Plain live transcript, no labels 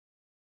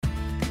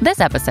This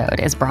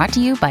episode is brought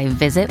to you by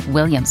Visit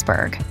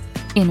Williamsburg.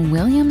 In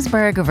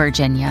Williamsburg,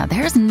 Virginia,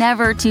 there's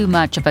never too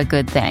much of a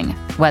good thing.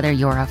 Whether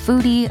you're a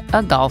foodie,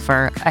 a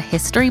golfer, a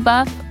history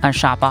buff, a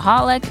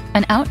shopaholic,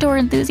 an outdoor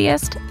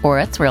enthusiast, or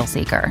a thrill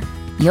seeker,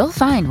 you'll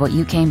find what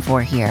you came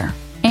for here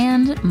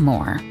and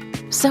more.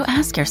 So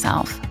ask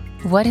yourself,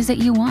 what is it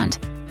you want?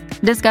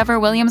 Discover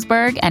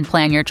Williamsburg and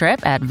plan your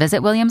trip at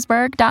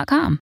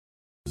visitwilliamsburg.com.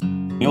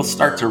 You'll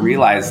start to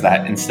realize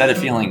that instead of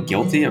feeling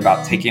guilty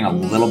about taking a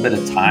little bit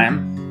of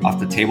time off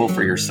the table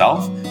for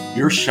yourself,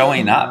 you're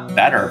showing up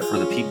better for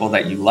the people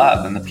that you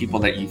love and the people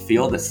that you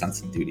feel this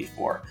sense of duty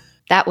for.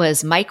 That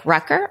was Mike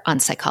Rucker on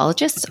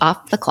Psychologists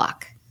Off the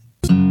Clock.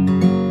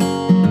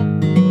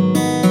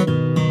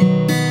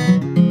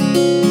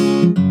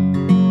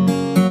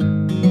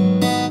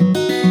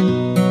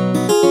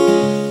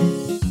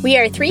 We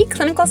are three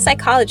clinical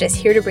psychologists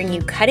here to bring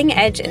you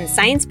cutting-edge and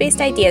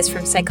science-based ideas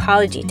from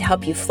psychology to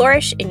help you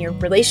flourish in your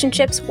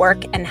relationships,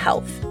 work, and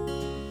health.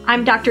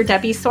 I'm Dr.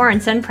 Debbie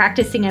Sorensen,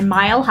 practicing in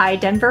Mile High,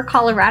 Denver,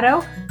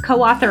 Colorado,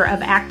 co-author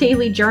of ACT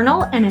Daily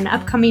Journal and an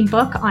upcoming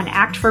book on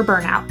ACT for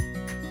Burnout.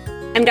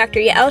 I'm Dr.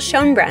 Yael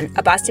Schonbrun,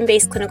 a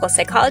Boston-based clinical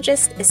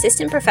psychologist,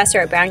 assistant professor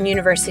at Brown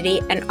University,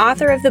 and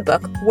author of the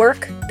book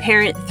Work,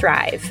 Parent,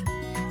 Thrive.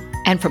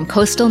 And from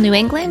coastal New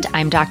England,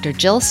 I'm Dr.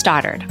 Jill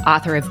Stoddard,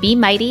 author of Be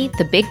Mighty,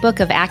 the Big Book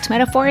of ACT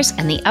Metaphors,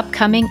 and the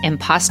upcoming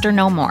Imposter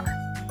No More.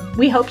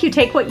 We hope you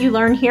take what you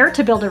learn here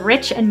to build a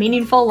rich and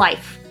meaningful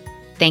life.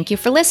 Thank you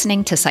for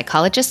listening to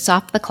Psychologists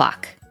Off the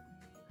Clock.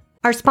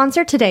 Our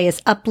sponsor today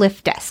is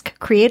Uplift Desk,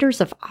 creators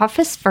of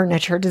office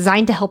furniture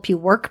designed to help you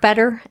work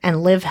better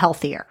and live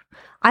healthier.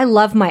 I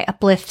love my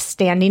Uplift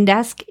standing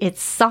desk.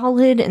 It's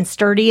solid and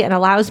sturdy and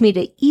allows me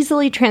to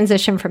easily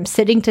transition from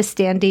sitting to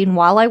standing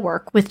while I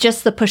work with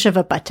just the push of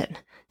a button.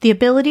 The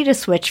ability to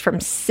switch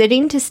from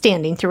sitting to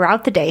standing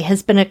throughout the day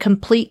has been a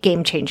complete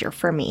game changer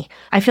for me.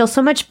 I feel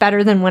so much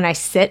better than when I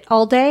sit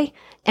all day,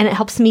 and it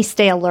helps me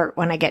stay alert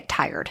when I get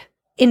tired.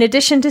 In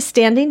addition to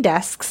standing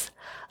desks,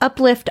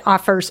 Uplift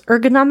offers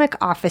ergonomic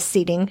office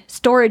seating,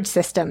 storage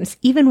systems,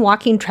 even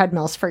walking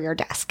treadmills for your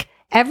desk.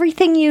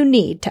 Everything you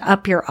need to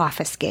up your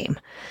office game.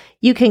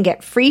 You can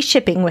get free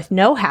shipping with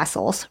no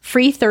hassles,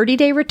 free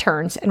 30-day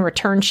returns and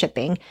return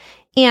shipping,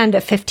 and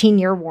a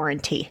 15-year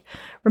warranty.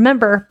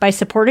 Remember, by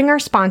supporting our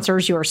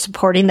sponsors, you are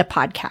supporting the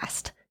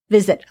podcast.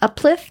 Visit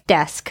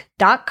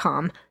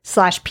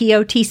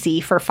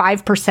upliftdesk.com/POTC for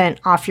 5%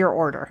 off your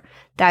order.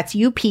 That's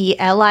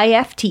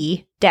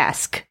UPLIFT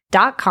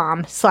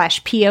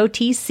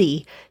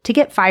desk.com/POTC to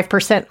get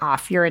 5%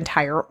 off your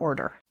entire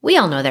order. We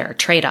all know there are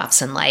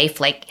trade-offs in life,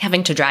 like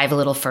having to drive a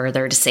little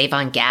further to save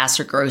on gas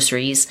or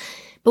groceries.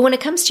 But when it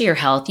comes to your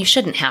health, you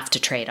shouldn't have to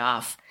trade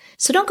off.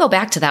 So don't go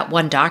back to that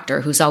one doctor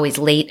who's always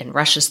late and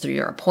rushes through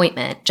your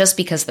appointment just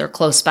because they're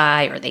close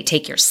by or they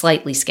take your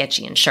slightly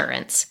sketchy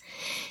insurance.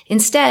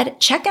 Instead,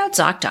 check out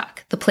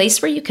ZocDoc, the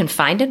place where you can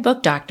find and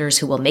book doctors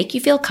who will make you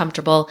feel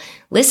comfortable,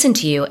 listen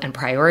to you, and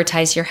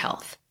prioritize your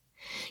health.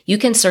 You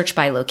can search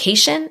by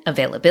location,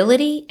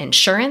 availability,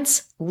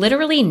 insurance,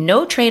 literally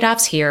no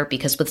trade-offs here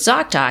because with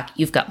ZocDoc,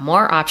 you've got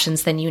more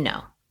options than you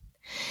know.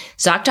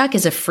 ZocDoc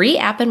is a free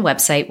app and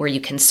website where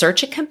you can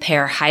search and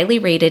compare highly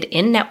rated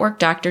in-network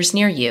doctors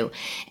near you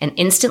and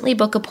instantly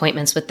book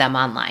appointments with them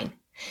online.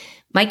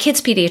 My kid's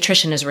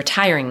pediatrician is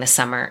retiring this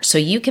summer, so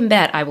you can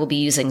bet I will be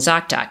using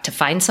ZocDoc to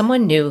find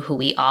someone new who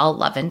we all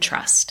love and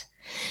trust.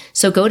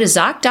 So go to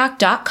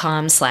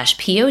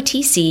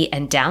ZocDoc.com/POTC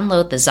and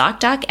download the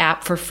ZocDoc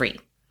app for free.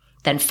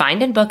 Then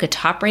find and book a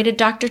top-rated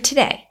doctor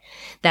today.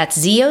 That's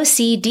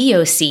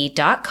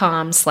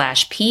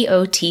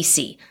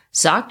ZocDoc.com/POTC.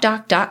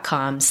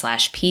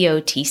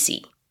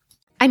 ZocDoc.com/POTC.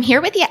 I'm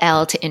here with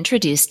Yael to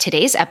introduce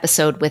today's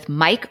episode with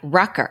Mike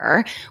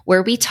Rucker,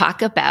 where we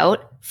talk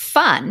about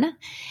fun.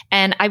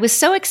 And I was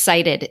so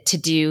excited to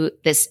do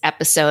this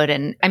episode,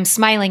 and I'm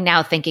smiling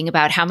now thinking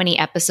about how many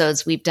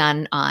episodes we've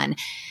done on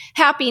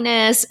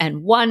happiness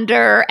and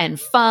wonder and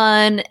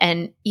fun.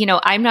 And,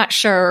 I'm not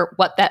sure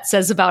what that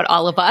says about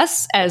all of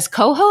us as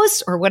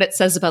co-hosts or what it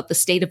says about the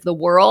state of the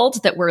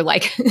world that we're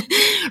like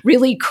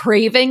really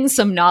craving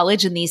some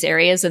knowledge in these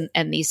areas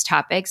and these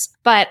topics.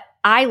 But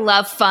I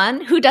love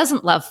fun. Who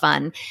doesn't love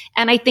fun?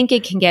 And I think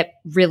it can get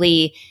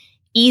really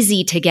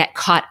easy to get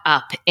caught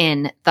up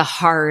in the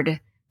hard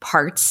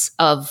parts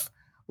of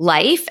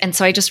life. And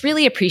so I just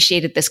really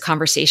appreciated this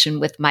conversation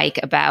with Mike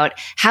about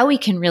how we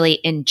can really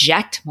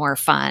inject more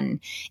fun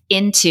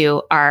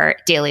into our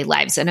daily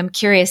lives. And I'm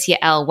curious,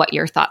 Yael, what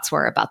your thoughts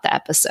were about the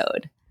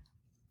episode.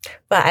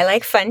 Well, I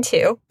like fun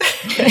too.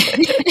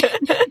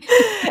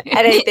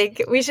 And I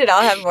think we should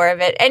all have more of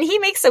it. And he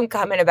makes some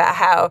comment about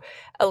how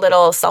a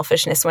little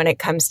selfishness when it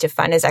comes to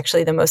fun is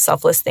actually the most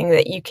selfless thing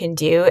that you can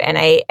do. And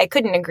I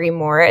couldn't agree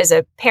more. As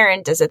a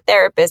parent, as a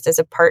therapist, as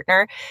a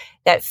partner,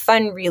 that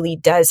fun really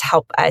does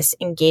help us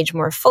engage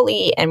more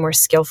fully and more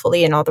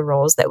skillfully in all the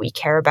roles that we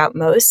care about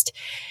most.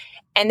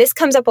 And this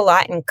comes up a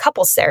lot in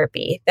couples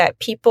therapy, that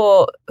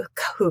people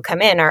who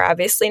come in are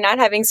obviously not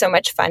having so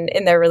much fun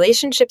in their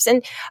relationships.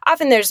 And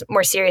often there's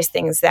more serious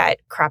things that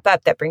crop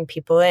up that bring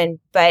people in.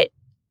 But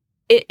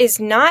it is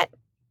not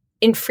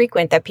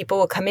infrequent that people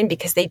will come in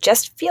because they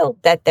just feel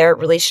that their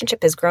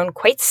relationship has grown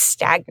quite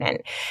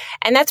stagnant.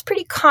 And that's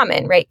pretty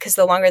common, right? Because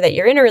the longer that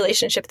you're in a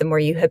relationship, the more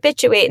you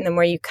habituate and the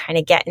more you kind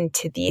of get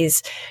into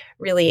these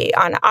really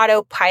on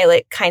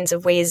autopilot kinds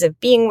of ways of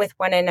being with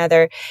one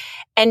another.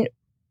 And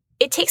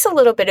it takes a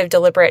little bit of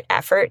deliberate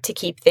effort to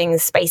keep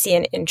things spicy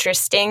and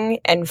interesting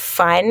and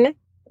fun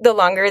the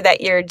longer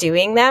that you're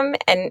doing them.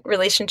 And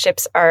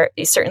relationships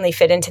certainly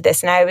fit into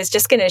this. And I was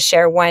just going to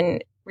share one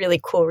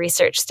really cool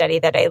research study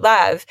that I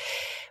love,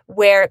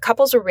 where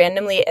couples were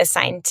randomly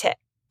assigned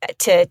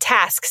to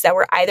tasks that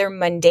were either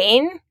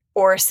mundane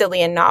or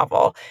silly and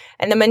novel.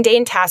 And the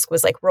mundane task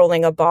was like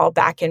rolling a ball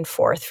back and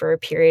forth for a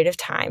period of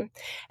time.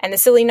 And the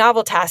silly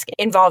novel task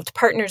involved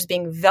partners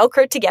being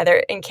Velcroed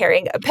together and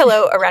carrying a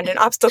pillow around an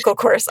obstacle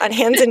course on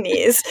hands and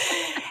knees.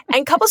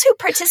 And couples who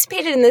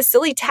participated in this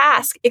silly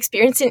task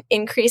experienced an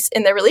increase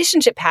in their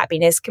relationship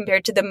happiness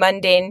compared to the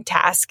mundane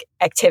task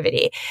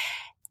activity.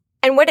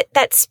 And what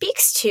that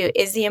speaks to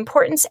is the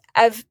importance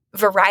of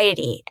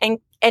variety and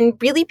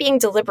really being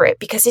deliberate,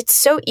 because it's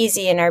so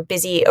easy in our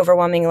busy,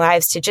 overwhelming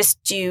lives to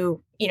just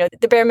do,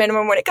 the bare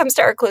minimum when it comes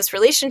to our close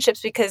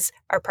relationships, because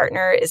our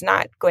partner is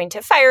not going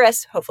to fire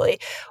us, hopefully,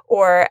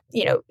 or,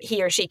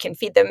 he or she can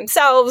feed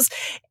themselves.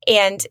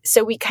 And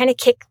so we kind of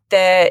kick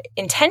the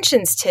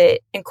intentions to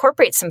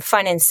incorporate some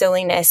fun and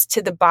silliness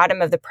to the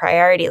bottom of the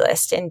priority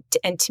list. And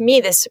to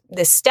me, this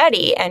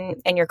study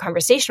and your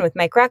conversation with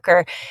Mike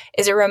Rucker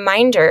is a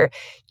reminder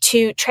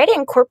to try to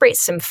incorporate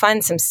some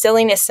fun, some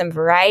silliness, some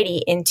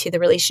variety into the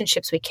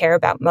relationships we care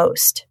about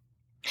most.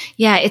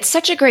 Yeah, it's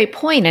such a great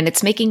point. And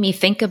it's making me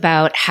think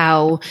about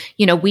how,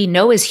 we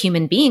know as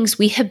human beings,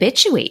 we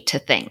habituate to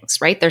things,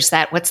 right? There's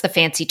that, what's the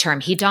fancy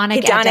term?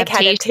 Hedonic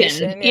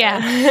adaptation.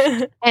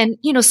 Yeah. And,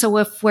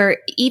 so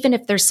even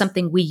if there's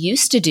something we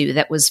used to do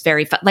that was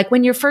very fun, like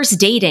when you're first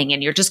dating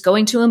and you're just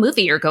going to a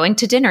movie or going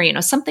to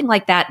dinner, something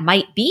like that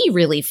might be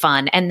really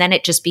fun. And then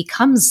it just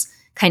becomes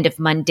kind of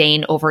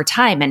mundane over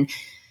time. And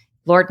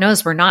Lord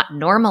knows we're not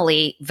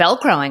normally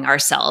Velcroing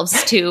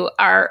ourselves to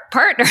our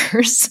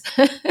partners.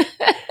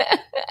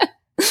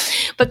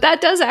 But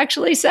that does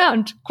actually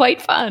sound quite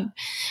fun.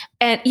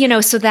 And,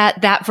 so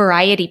that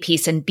variety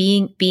piece and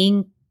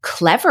being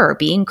clever,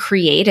 being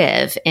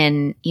creative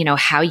in,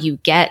 how you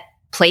get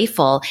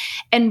playful.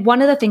 And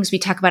one of the things we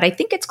talk about, I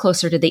think it's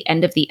closer to the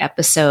end of the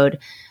episode,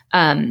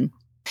 and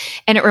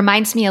it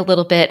reminds me a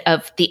little bit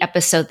of the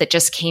episode that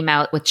just came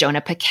out with Jonah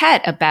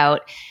Paquette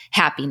about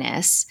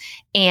happiness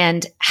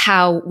and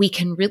how we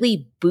can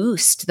really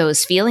boost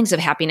those feelings of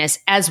happiness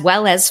as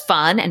well as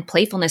fun and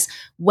playfulness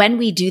when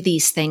we do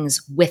these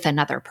things with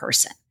another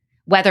person,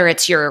 whether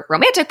it's your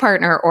romantic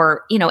partner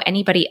or,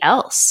 anybody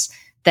else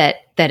that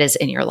is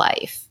in your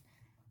life.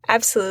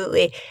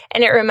 Absolutely.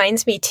 And it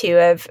reminds me too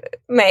of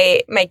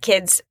my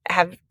kids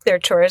have their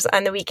chores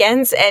on the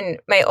weekends, and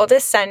my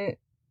oldest son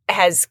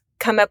has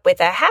come up with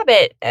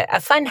a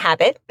fun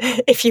habit,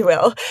 if you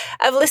will,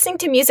 of listening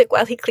to music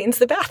while he cleans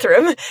the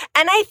bathroom.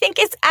 And I think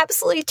it's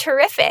absolutely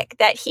terrific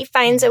that he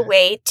finds a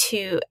way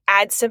to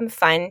add some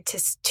fun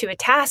to a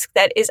task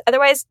that is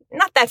otherwise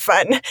not that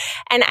fun.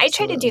 And I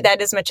try to do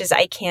that as much as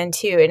I can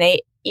too.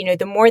 And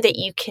the more that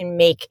you can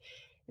make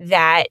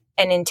that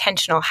an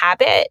intentional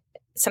habit,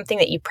 something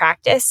that you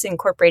practice,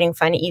 incorporating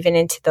fun even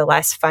into the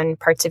less fun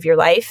parts of your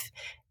life,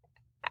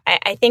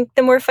 I think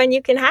the more fun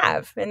you can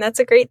have. And that's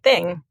a great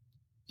thing.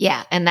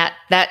 Yeah. And that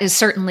is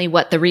certainly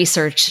what the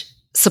research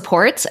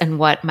supports and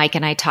what Mike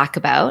and I talk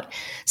about.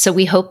 So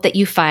we hope that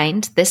you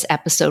find this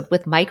episode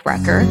with Mike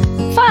Rucker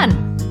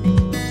fun.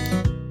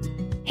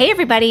 Hey,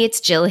 everybody, it's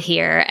Jill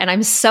here, and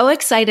I'm so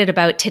excited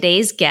about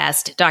today's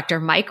guest, Dr.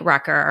 Mike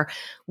Rucker.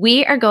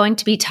 We are going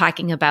to be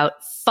talking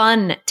about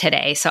fun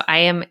today. So I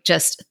am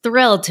just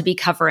thrilled to be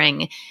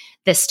covering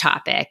this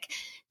topic.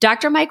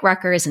 Dr. Mike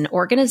Rucker is an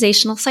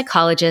organizational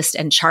psychologist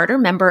and charter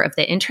member of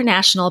the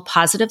International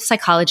Positive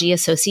Psychology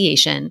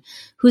Association,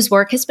 whose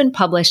work has been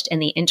published in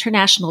the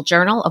International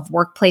Journal of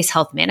Workplace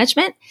Health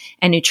Management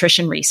and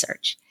Nutrition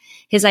Research.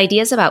 His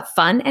ideas about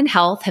fun and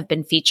health have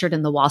been featured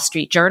in the Wall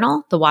Street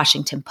Journal, the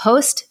Washington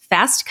Post,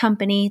 Fast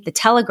Company, The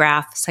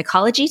Telegraph,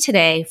 Psychology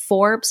Today,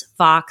 Forbes,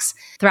 Vox,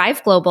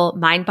 Thrive Global,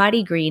 Mind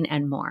Body Green,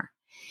 and more.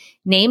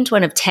 Named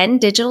one of 10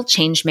 digital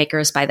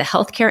changemakers by the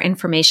Healthcare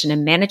Information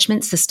and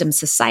Management Systems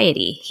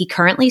Society, he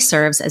currently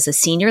serves as a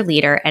senior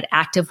leader at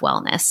Active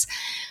Wellness.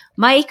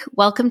 Mike,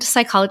 welcome to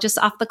Psychologists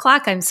Off the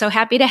Clock. I'm so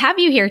happy to have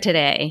you here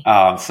today. Oh,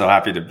 I'm so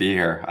happy to be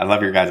here. I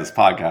love your guys'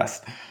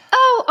 podcast.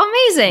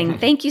 Oh, amazing.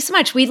 Thank you so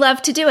much. We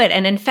love to do it.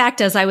 And in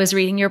fact, as I was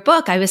reading your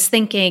book, I was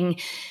thinking,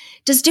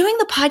 does doing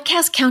the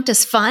podcast count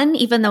as fun,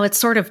 even though it's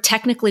sort of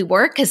technically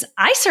work? Because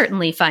I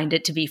certainly find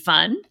it to be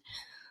fun.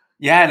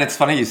 Yeah, and it's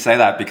funny you say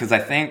that, because I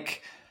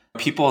think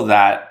people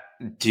that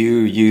do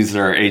use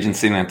their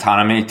agency and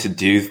autonomy to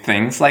do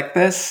things like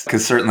this,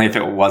 because certainly if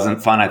it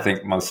wasn't fun, I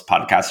think most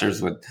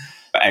podcasters would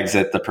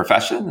exit the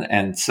profession.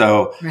 And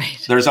so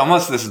There's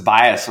almost this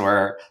bias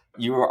where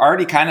you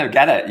already kind of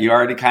get it. You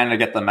already kind of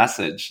get the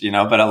message,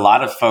 but a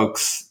lot of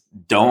folks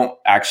don't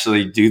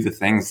actually do the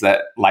things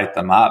that light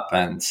them up.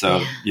 And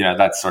so,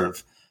 that's sort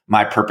of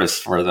my purpose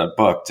for the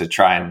book, to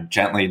try and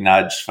gently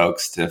nudge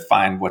folks to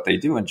find what they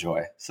do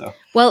enjoy. So,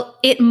 well,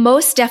 it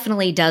most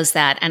definitely does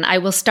that. And I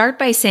will start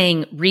by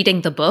saying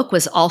reading the book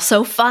was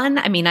also fun.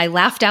 I mean, I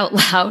laughed out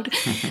loud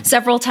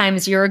several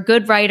times. You're a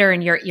good writer,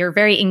 and you're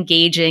very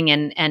engaging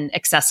and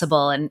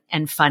accessible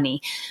and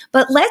funny.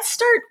 But let's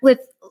start with,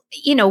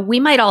 we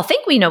might all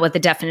think we know what the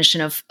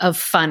definition of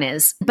fun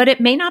is, but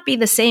it may not be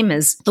the same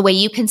as the way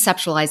you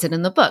conceptualize it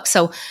in the book.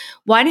 So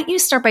why don't you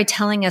start by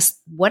telling us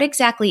what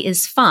exactly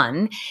is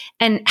fun,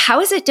 and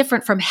how is it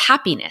different from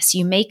happiness?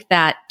 You make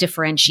that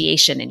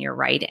differentiation in your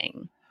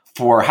writing.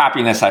 For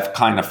happiness, I've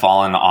kind of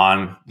fallen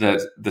on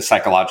the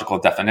psychological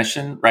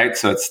definition, right?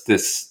 So it's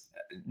this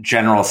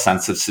general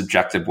sense of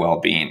subjective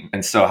well-being.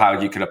 And so how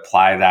you could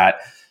apply that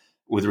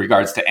with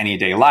regards to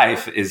anyday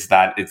life is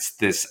that it's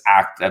this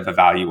act of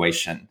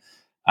evaluation.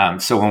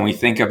 So when we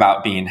think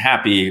about being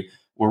happy,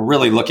 we're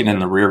really looking in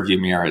the rearview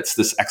mirror. It's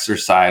this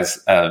exercise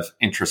of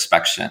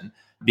introspection,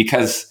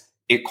 because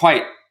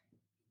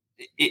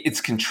it's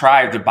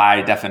contrived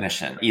by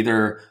definition,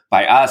 either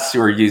by us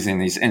who are using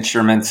these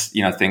instruments,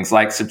 things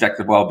like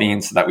subjective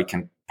well-being, so that we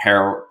can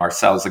compare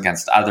ourselves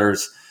against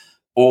others,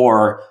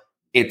 or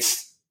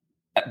it's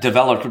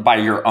developed by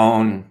your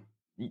own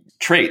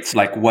traits,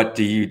 like what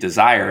do you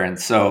desire? And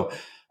so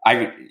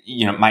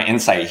my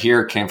insight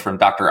here came from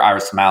Dr.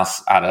 Iris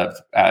Mouse out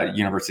of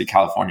University of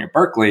California,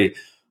 Berkeley,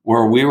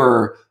 where we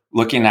were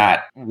looking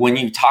at, when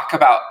you talk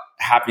about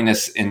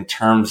happiness in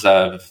terms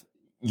of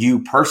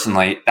you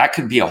personally, that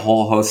could be a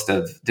whole host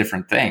of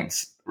different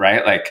things,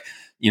 right? Like,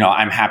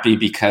 I'm happy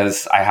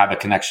because I have a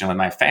connection with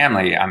my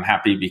family. I'm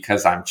happy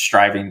because I'm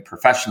striving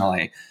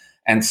professionally.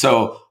 And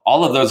so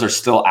all of those are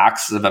still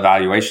acts of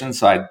evaluation.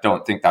 So I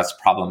don't think that's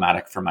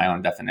problematic for my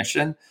own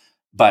definition,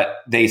 but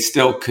they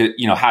still could,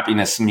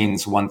 happiness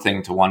means one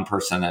thing to one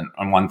person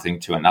and one thing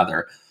to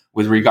another.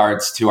 With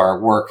regards to our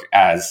work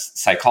as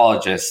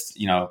psychologists,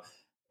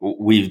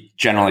 we've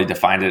generally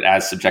defined it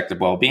as subjective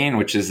well-being,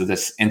 which is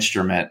this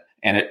instrument.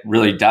 And it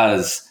really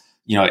does,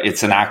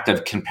 it's an act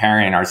of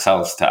comparing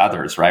ourselves to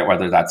others, right?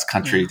 Whether that's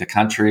country to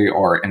country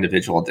or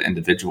individual to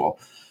individual.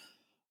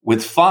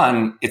 With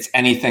fun, it's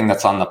anything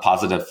that's on the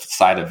positive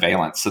side of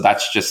valence. So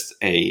that's just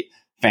a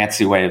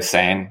fancy way of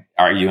saying,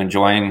 are you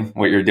enjoying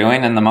what you're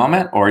doing in the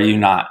moment, or are you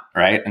not,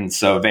 right? And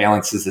so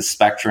valence is the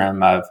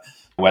spectrum of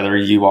whether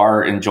you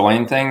are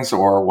enjoying things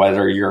or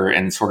whether you're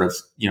in sort of,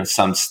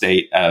 some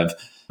state of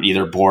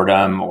either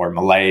boredom or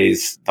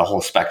malaise, the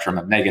whole spectrum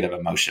of negative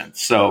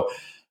emotions. So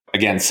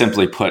again,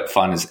 simply put,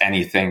 fun is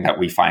anything that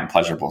we find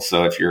pleasurable.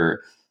 So if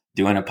you're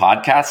doing a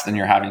podcast and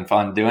you're having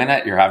fun doing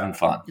it, you're having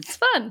fun. It's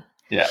fun.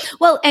 Yeah.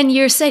 Well, and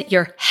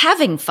you're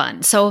having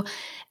fun. So,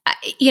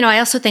 I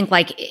also think,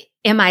 like,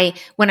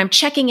 when I'm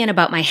checking in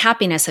about my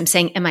happiness, I'm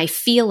saying, am I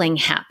feeling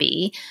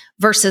happy?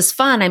 Versus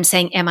fun, I'm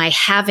saying, am I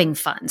having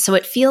fun? So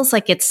it feels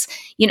like it's,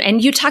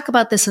 and you talk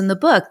about this in the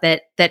book,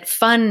 that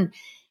fun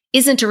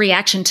isn't a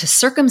reaction to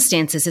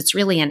circumstances. It's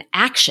really an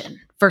action,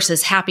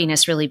 versus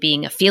happiness really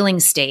being a feeling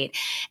state.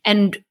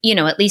 And,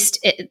 at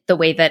least the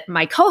way that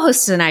my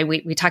co-hosts and I,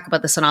 we talk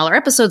about this in all our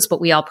episodes, but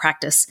we all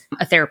practice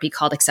a therapy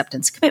called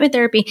acceptance commitment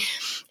therapy.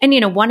 And,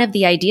 one of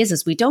the ideas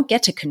is we don't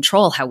get to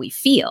control how we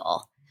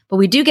feel, but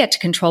we do get to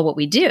control what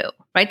we do,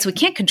 right? So we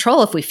can't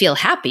control if we feel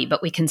happy,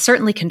 but we can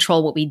certainly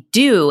control what we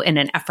do in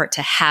an effort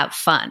to have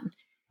fun.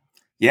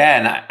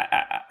 Yeah.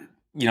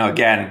 And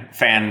again,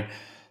 fan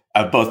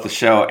of both the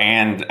show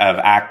and of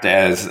ACT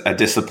as a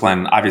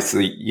discipline.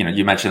 Obviously,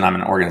 you mentioned I'm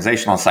an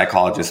organizational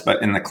psychologist,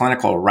 but in the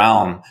clinical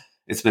realm,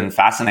 it's been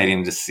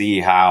fascinating to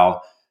see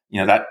how,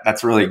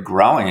 that's really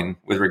growing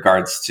with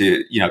regards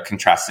to,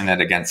 contrasting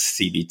it against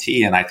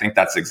CBT. And I think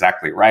that's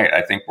exactly right.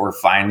 I think we're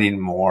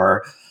finding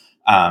more,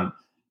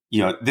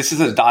 this is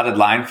a dotted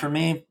line for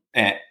me,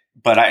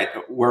 but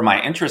where my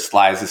interest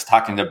lies is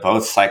talking to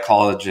both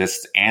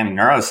psychologists and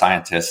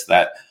neuroscientists,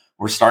 that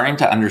we're starting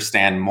to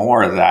understand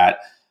more that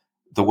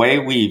the way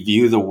we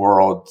view the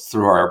world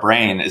through our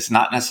brain is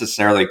not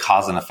necessarily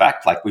cause and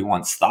effect like we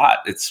once thought.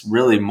 It's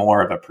really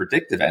more of a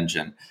predictive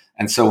engine.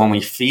 And so when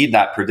we feed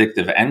that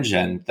predictive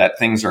engine that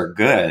things are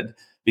good,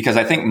 because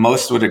I think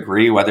most would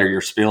agree, whether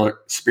you're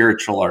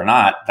spiritual or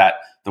not, that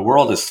the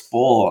world is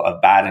full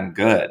of bad and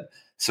good.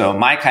 So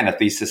my kind of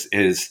thesis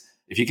is,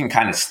 if you can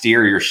kind of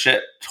steer your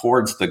ship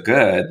towards the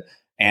good,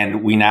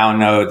 and we now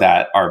know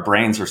that our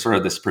brains are sort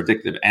of this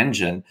predictive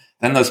engine,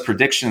 then those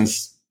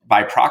predictions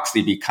by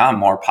proxy become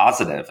more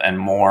positive and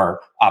more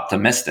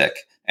optimistic.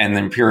 And the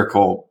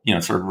empirical,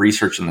 sort of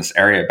research in this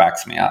area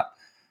backs me up.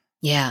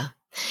 Yeah.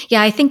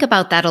 Yeah, I think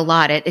about that a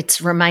lot. It's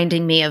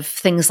reminding me of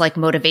things like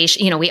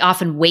motivation. We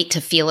often wait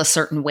to feel a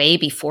certain way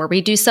before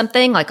we do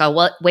something. Like,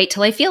 I'll wait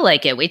till I feel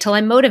like it, wait till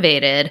I'm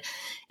motivated,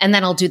 and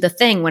then I'll do the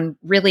thing, when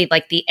really,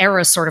 like, the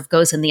arrow sort of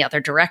goes in the other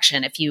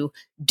direction. If you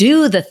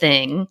do the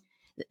thing,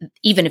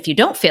 even if you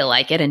don't feel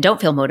like it and don't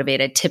feel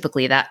motivated,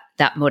 typically that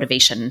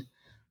motivation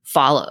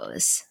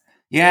follows.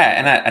 Yeah.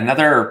 And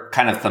another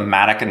kind of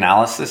thematic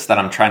analysis that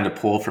I'm trying to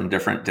pull from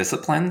different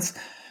disciplines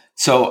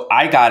So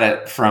I got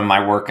it from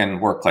my work in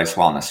workplace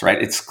wellness,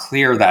 right? It's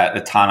clear that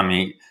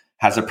autonomy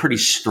has a pretty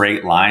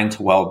straight line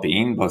to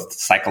well-being, both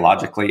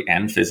psychologically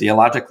and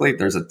physiologically.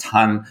 There's a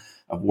ton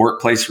of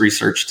workplace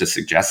research to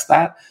suggest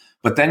that.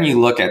 But then you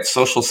look at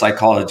social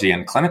psychology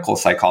and clinical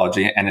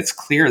psychology, and it's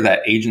clear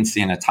that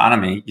agency and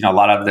autonomy, a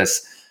lot of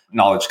this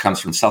knowledge comes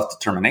from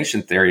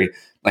self-determination theory.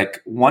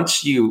 Like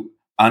once you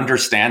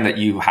understand that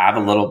you have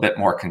a little bit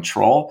more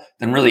control,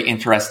 then really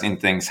interesting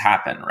things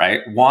happen,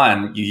 right?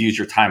 One, you use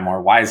your time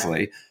more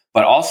wisely,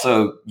 but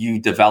also you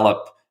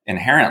develop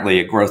inherently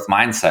a growth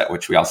mindset,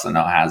 which we also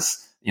know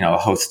has, a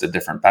host of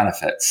different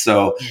benefits.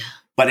 So,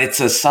 but it's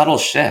a subtle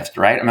shift,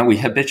 right? I mean, we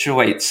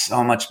habituate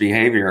so much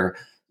behavior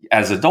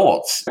as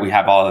adults. We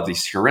have all of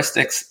these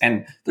heuristics,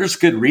 and there's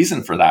good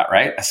reason for that,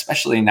 right?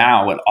 Especially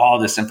now with all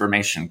this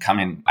information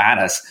coming at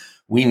us,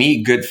 we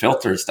need good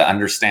filters to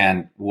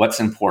understand what's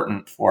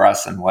important for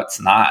us and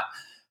what's not.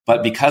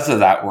 But because of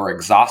that, we're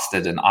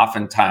exhausted, and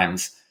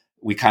oftentimes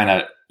we kind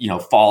of,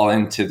 fall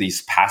into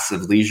these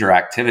passive leisure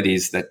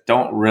activities that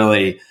don't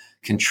really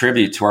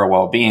contribute to our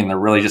well-being. They're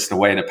really just a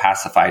way to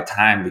pacify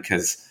time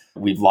because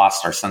we've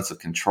lost our sense of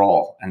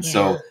control. And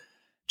so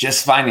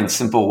just finding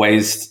simple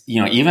ways,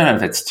 even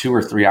if it's 2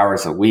 or 3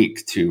 hours a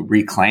week to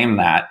reclaim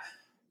that,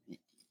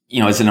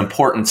 is an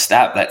important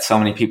step that so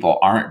many people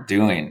aren't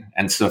doing.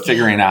 And so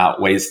figuring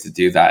out ways to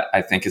do that,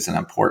 I think, is an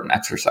important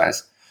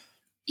exercise.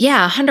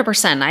 Yeah,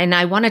 100%. And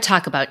I want to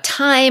talk about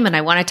time, and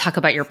I want to talk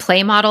about your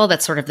play model.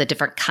 That's sort of the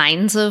different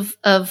kinds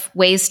of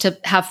ways to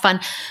have fun.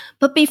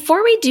 But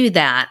before we do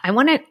that, I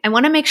want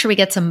to make sure we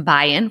get some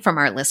buy-in from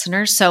our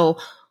listeners. So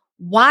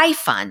why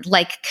fun?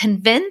 Like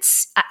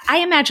convince, I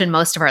imagine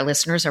most of our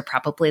listeners are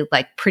probably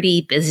like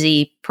pretty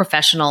busy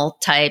professional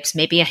types,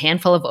 maybe a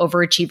handful of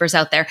overachievers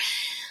out there.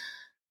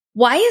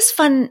 Why is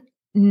fun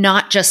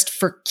not just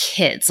for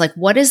kids? Like,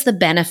 what is the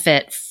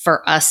benefit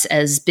for us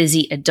as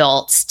busy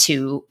adults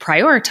to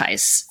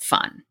prioritize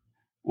fun?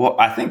 Well,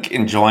 I think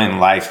enjoying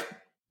life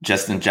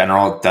just in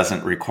general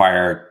doesn't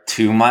require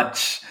too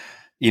much,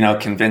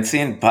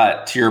 convincing.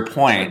 But to your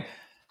point,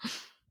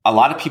 a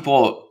lot of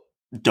people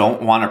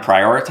don't want to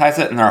prioritize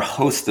it. And there are a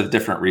host of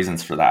different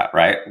reasons for that,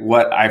 right?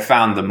 What I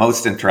found the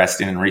most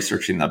interesting in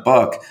researching the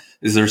book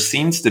is there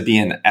seems to be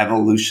an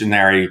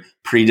evolutionary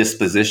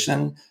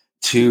predisposition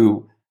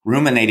to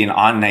ruminating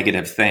on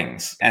negative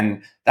things.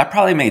 And that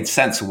probably made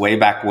sense way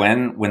back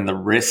when the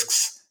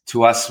risks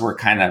to us were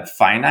kind of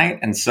finite.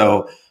 And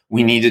so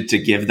we needed to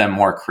give them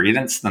more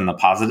credence than the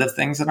positive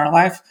things in our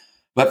life.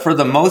 But for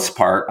the most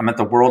part,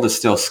 the world is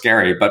still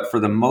scary, but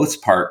for the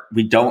most part,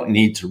 we don't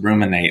need to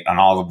ruminate on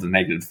all of the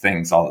negative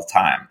things all the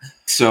time.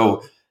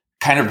 So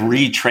kind of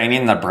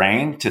retraining the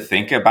brain to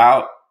think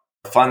about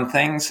fun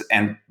things,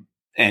 and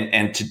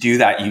to do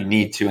that, you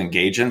need to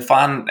engage in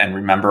fun and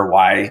remember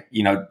why,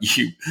 you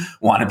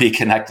want to be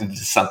connected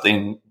to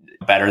something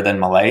better than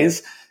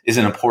malaise is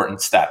an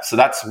important step. So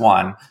that's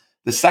one.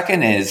 The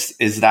second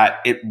is that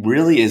it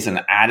really is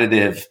an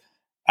additive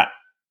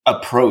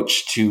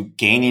approach to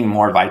gaining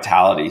more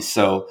vitality.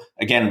 So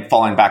again,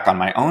 falling back on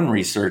my own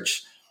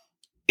research,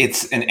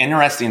 it's an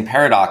interesting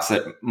paradox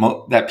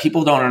that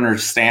people don't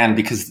understand,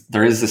 because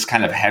there is this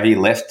kind of heavy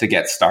lift to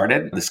get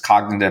started, this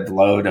cognitive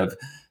load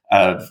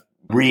of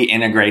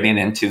reintegrating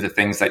into the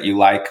things that you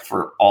like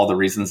for all the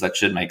reasons that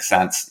should make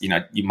sense.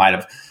 You might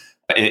have,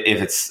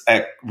 if it's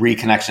a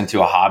reconnection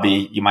to a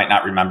hobby, you might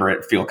not remember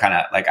it, feel kind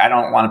of like, I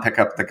don't want to pick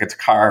up the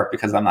guitar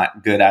because I'm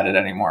not good at it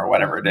anymore,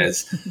 whatever it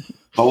is.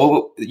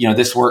 But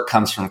this work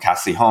comes from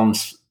Cassie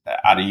Holmes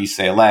out of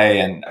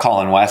UCLA and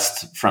Colin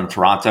West from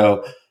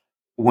Toronto.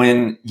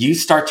 When you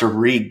start to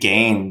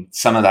regain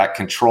some of that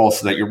control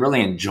so that you're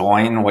really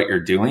enjoying what you're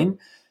doing,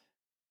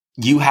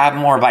 you have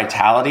more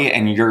vitality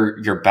and you're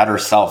your better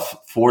self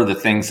for the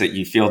things that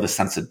you feel the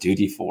sense of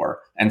duty for.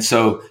 And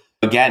so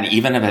again,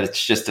 even if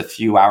it's just a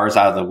few hours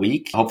out of the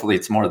week, hopefully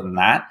it's more than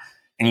that,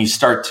 and you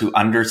start to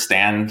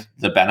understand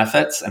the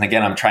benefits. And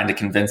again, I'm trying to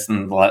convince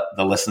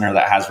the listener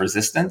that has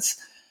resistance,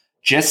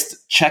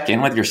 just check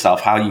in with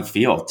yourself how you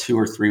feel 2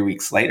 or 3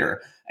 weeks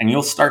later. And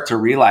you'll start to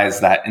realize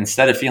that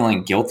instead of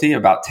feeling guilty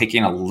about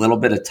taking a little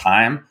bit of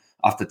time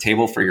off the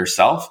table for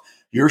yourself,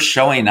 you're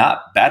showing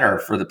up better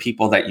for the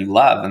people that you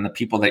love and the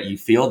people that you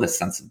feel this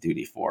sense of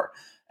duty for.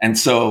 And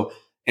so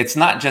it's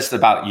not just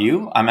about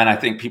you. I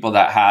think people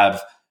that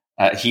have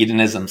a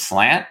hedonism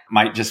slant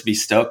might just be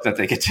stoked that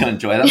they get to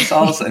enjoy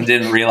themselves and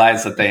didn't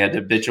realize that they had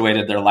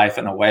habituated their life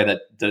in a way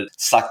that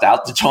sucked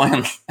out the joy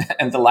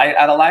and delight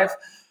out of life.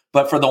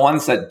 But for the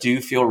ones that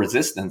do feel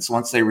resistance,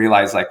 once they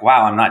realize like,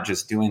 wow, I'm not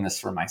just doing this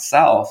for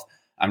myself,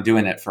 I'm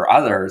doing it for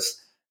others,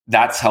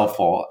 that's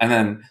helpful. And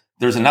then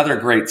there's another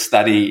great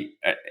study,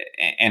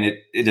 and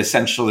it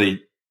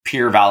essentially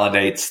peer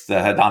validates the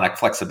hedonic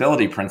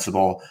flexibility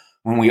principle.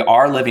 When we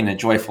are living a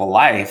joyful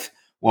life,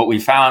 what we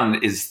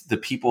found is the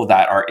people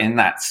that are in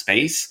that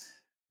space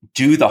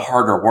do the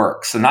harder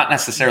work. So not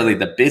necessarily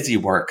the busy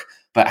work,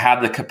 but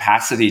have the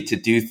capacity to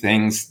do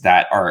things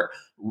that are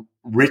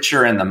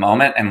richer in the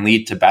moment and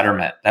lead to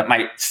betterment. That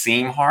might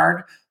seem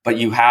hard, but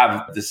you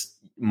have this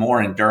more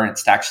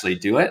endurance to actually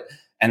do it.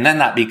 And then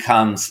that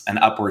becomes an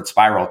upward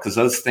spiral because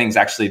those things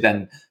actually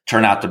then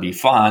turn out to be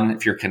fun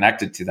if you're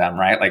connected to them,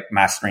 right? Like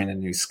mastering a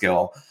new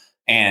skill.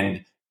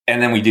 And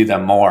then we do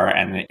them more.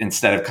 And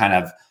instead of kind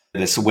of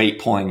this weight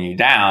pulling you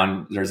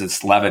down, there's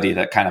this levity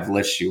that kind of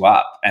lifts you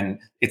up. And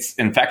it's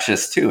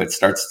infectious too. It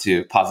starts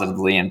to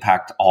positively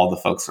impact all the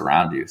folks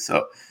around you.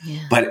 So,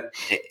 but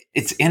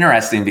it's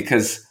interesting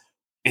because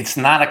it's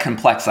not a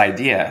complex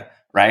idea,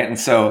 right? And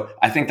so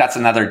I think that's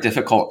another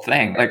difficult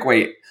thing. Like,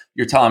 wait,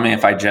 you're telling me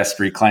if I just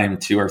reclaim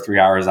 2 or 3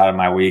 hours out of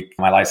my week,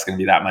 my life's going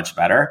to be that much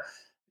better?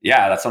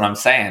 Yeah, that's what I'm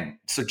saying.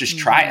 So just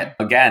try it.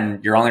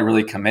 Again, you're only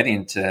really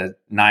committing to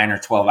 9 or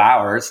 12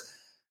 hours.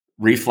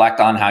 Reflect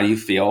on how you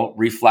feel,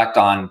 reflect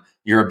on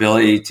your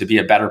ability to be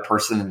a better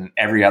person in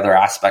every other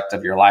aspect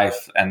of your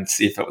life and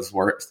see if it was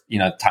worth,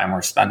 time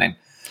worth spending.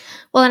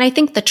 Well, and I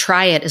think the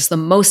try it is the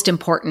most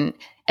important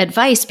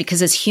advice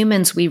because as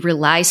humans, we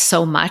rely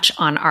so much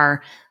on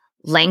our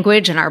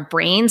language and our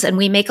brains, and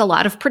we make a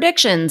lot of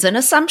predictions and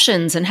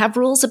assumptions and have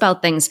rules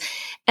about things,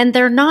 and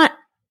they're not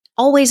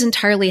always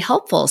entirely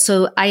helpful.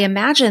 So I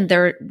imagine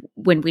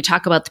when we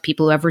talk about the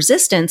people who have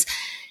resistance,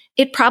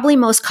 it probably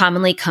most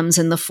commonly comes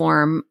in the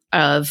form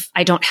of,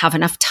 I don't have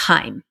enough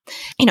time.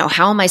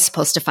 How am I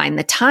supposed to find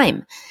the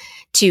time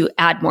to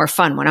add more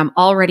fun when I'm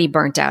already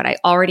burnt out? I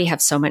already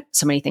have so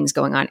many things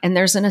going on. And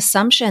there's an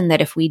assumption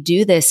that if we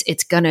do this,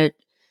 it's going to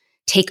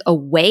take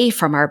away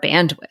from our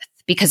bandwidth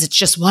because it's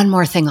just one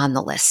more thing on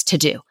the list to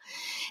do.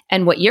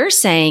 And what you're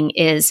saying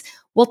is,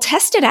 well,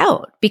 test it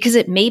out because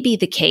it may be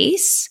the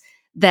case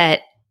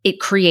that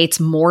it creates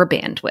more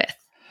bandwidth.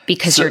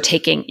 Because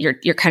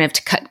you're kind of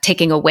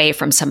taking away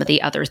from some of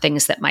the other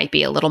things that might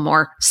be a little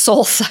more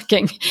soul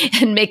sucking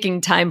and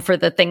making time for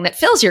the thing that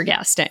fills your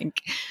gas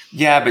tank.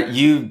 Yeah, but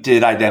you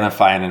did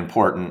identify an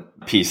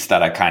important piece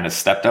that I kind of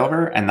stepped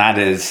over. And that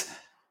is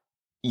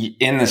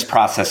in this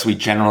process, we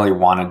generally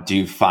want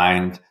to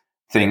find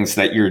things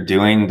that you're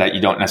doing that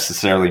you don't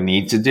necessarily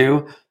need to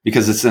do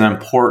because it's an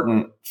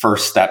important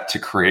first step to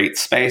create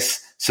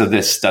space. So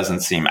this doesn't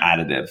seem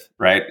additive,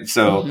 right?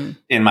 So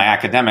in my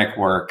academic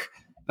work,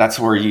 that's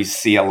where you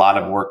see a lot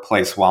of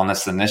workplace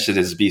wellness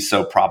initiatives be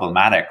so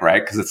problematic,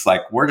 right? Because it's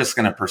like, we're just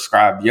going to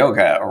prescribe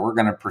yoga or we're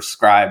going to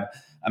prescribe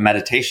a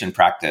meditation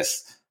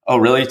practice. Oh,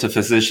 really? To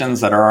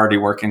physicians that are already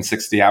working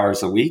 60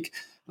 hours a week?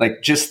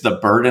 Like just the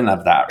burden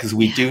of that. Because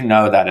we do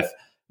know that if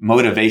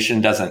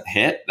motivation doesn't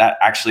hit, that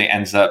actually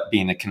ends up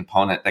being a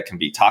component that can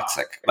be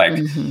toxic. Like,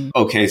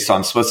 okay, so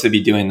I'm supposed to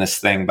be doing this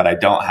thing, but I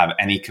don't have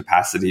any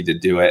capacity to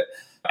do it.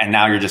 And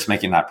now you're just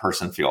making that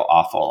person feel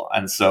awful.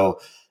 And so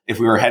if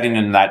we were heading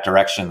in that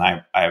direction,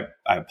 I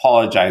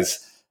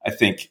apologize. I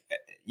think,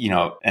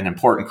 an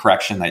important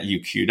correction that you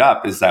queued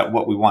up is that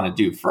what we want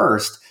to do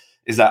first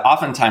is that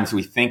oftentimes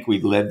we think we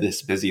live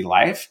this busy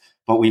life,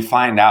 but we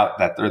find out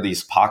that there are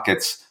these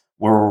pockets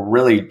where we're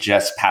really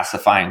just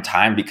pacifying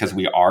time because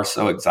we are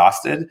so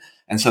exhausted.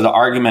 And so the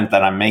argument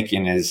that I'm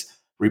making is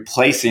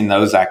replacing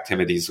those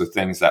activities with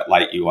things that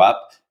light you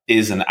up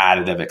is an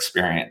additive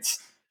experience.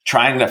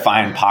 Trying to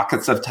find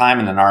pockets of time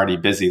in an already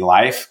busy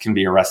life can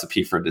be a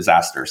recipe for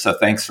disaster. So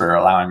thanks for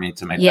allowing me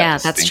to make that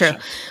distinction. Yeah,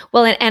 that's true.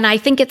 Well, and I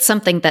think it's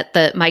something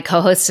that my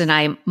co-hosts and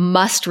I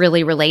must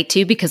really relate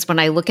to because when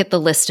I look at the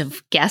list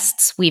of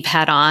guests we've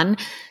had on,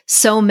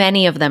 so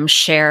many of them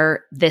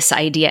share this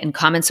idea in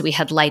common. So we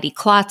had Leidy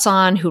Klotz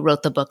on, who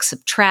wrote the book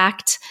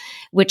Subtract,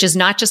 which is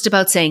not just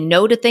about saying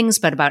no to things,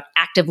 but about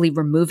actively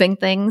removing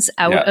things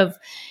out of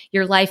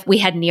your life. We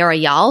had Nir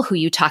Eyal, who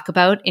you talk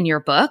about in your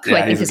book, who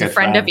I think is a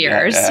friend of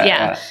yours.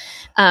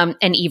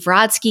 And Eve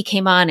Rodsky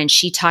came on and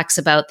she talks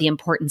about the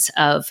importance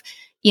of,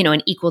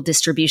 an equal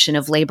distribution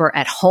of labor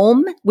at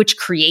home, which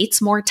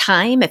creates more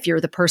time if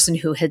you're the person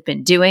who had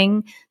been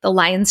doing the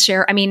lion's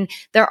share. I mean,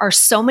 there are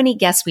so many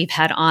guests we've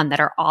had on that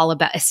are all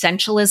about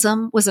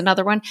essentialism was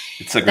another one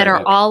that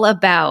are all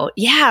about,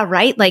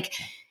 like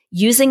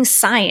using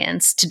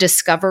science to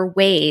discover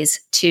ways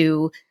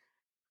to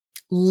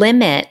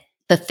limit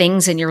the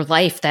things in your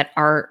life that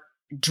are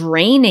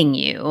draining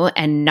you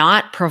and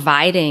not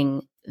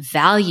providing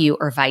value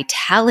or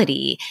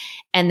vitality,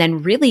 and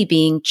then really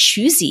being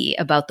choosy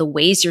about the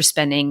ways you're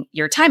spending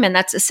your time. And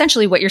that's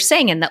essentially what you're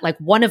saying. And that like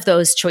one of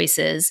those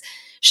choices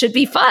should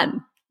be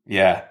fun.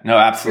 Yeah, no,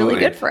 absolutely.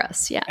 Really good for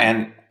us. Yeah.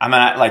 And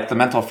like the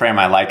mental frame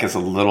I like is a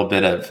little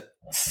bit of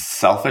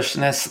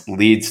selfishness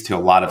leads to a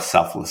lot of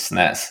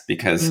selflessness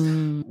because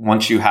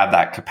once you have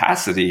that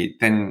capacity,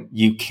 then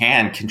you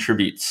can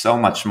contribute so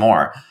much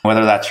more,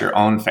 whether that's your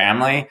own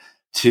family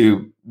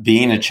to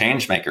being a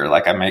change maker.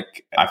 Like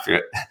I feel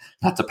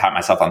not to pat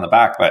myself on the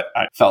back, but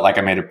I felt like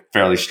I made a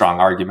fairly strong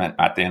argument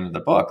at the end of the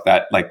book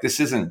that like, this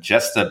isn't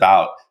just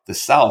about the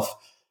self,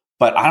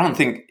 but I don't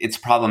think it's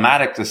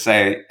problematic to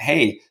say,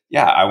 hey,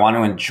 yeah, I want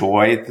to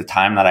enjoy the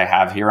time that I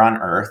have here on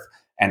earth.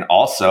 And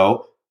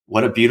also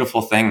what a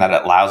beautiful thing that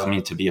it allows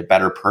me to be a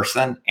better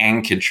person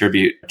and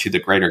contribute to the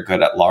greater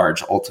good at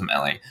large,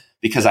 ultimately,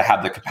 because I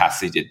have the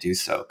capacity to do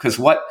so. Because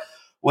what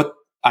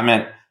I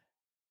meant,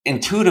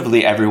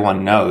 intuitively,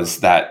 everyone knows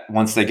that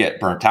once they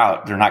get burnt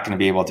out, they're not going to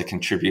be able to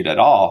contribute at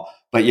all.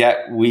 But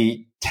yet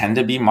we tend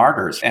to be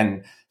martyrs.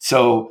 And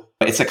so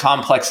it's a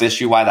complex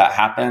issue why that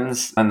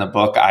happens. In the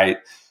book, I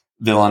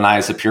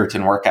villainize the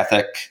Puritan work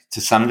ethic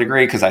to some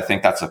degree because I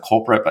think that's a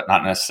culprit, but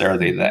not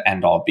necessarily the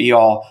end all be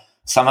all.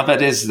 Some of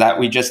it is that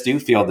we just do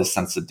feel this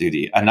sense of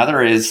duty.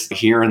 Another is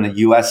here in the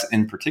US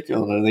in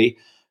particularly,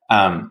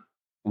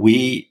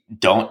 we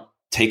don't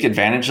take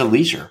advantage of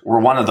leisure. We're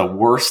one of the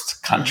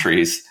worst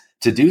countries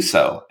to do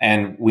so.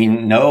 And we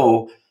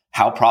know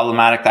how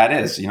problematic that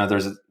is. You know,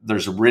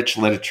 there's rich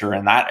literature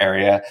in that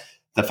area.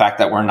 The fact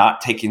that we're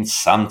not taking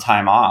some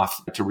time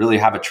off to really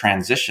have a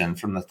transition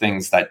from the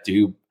things that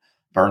do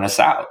burn us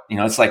out. You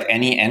know, it's like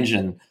any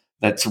engine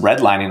that's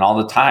redlining all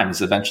the time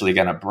is eventually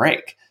going to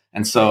break.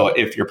 And so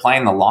if you're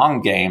playing the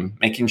long game,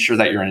 making sure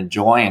that you're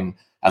enjoying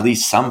at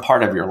least some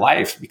part of your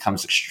life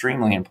becomes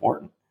extremely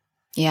important.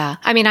 Yeah.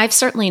 I mean, I've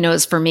certainly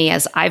noticed for me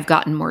as I've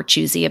gotten more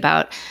choosy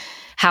about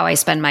how I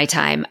spend my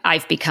time,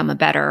 I've become a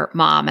better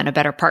mom and a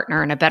better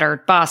partner and a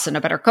better boss and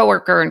a better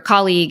coworker and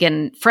colleague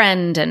and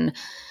friend and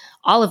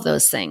all of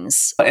those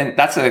things. And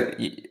that's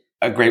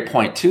a great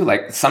point too.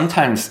 Like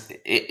sometimes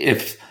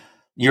if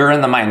you're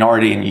in the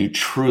minority and you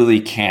truly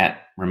can't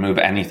remove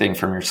anything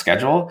from your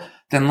schedule,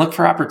 then look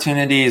for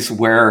opportunities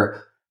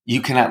where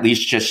you can at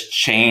least just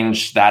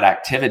change that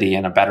activity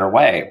in a better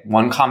way.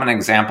 One common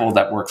example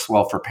that works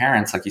well for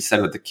parents, like you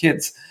said with the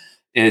kids,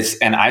 is,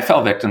 and I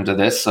fell victim to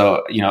this,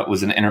 so, you know, it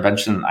was an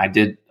intervention I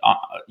did,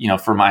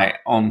 for my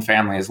own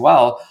family as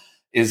well,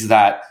 is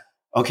that,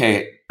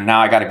 okay,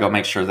 now I got to go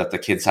make sure that the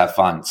kids have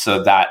fun.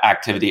 So that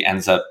activity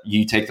ends up,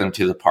 you take them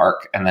to the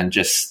park and then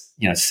just,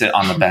 sit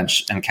on the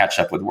bench and catch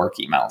up with work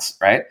emails,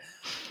 right?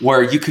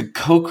 Where you could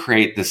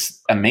co-create this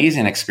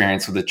amazing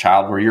experience with the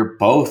child where you're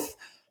both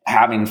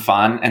having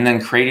fun and then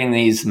creating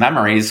these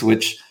memories,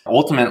 which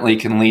ultimately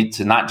can lead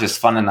to not just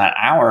fun in that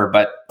hour,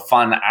 but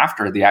fun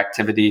after the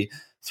activity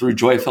through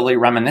joyfully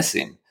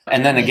reminiscing.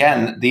 And then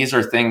again, these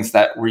are things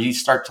that where you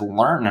start to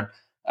learn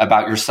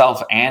about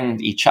yourself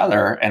and each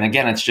other. And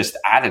again, it's just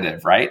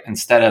additive, right?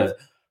 Instead of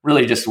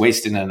really just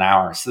wasting an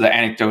hour. So the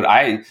anecdote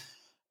I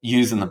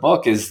use in the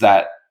book is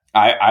that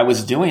I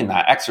was doing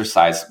that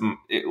exercise.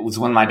 It was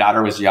when my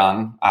daughter was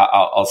young.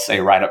 I'll say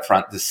right up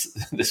front,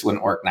 this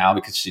wouldn't work now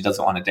because she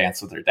doesn't want to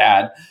dance with her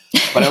dad.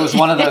 But it was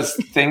one of those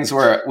things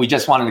where we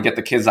just wanted to get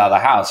the kids out of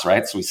the house,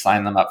 right? So we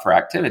signed them up for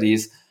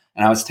activities.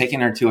 And I was taking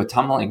her to a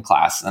tumbling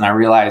class. And I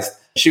realized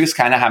she was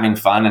kind of having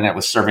fun and it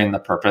was serving the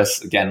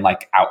purpose, again,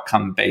 like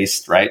outcome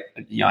based, right?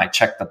 I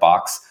checked the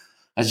box.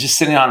 I was just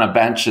sitting on a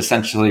bench,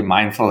 essentially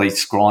mindfully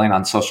scrolling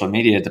on social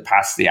media to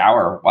pass the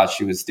hour while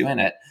she was doing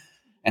it.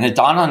 And it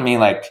dawned on me,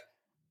 like,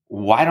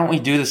 why don't we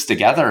do this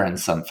together in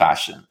some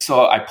fashion?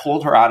 So I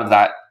pulled her out of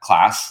that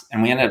class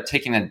and we ended up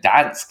taking a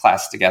dance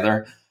class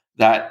together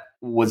that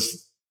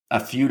was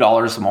a few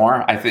dollars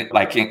more, I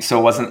think. So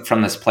it wasn't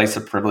from this place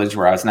of privilege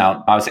where I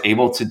was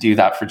able to do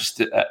that for just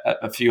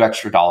a few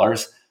extra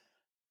dollars.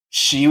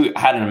 She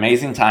had an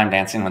amazing time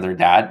dancing with her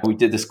dad. We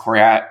did this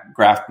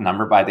choreographed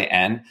number by the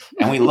end.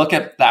 And we look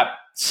at that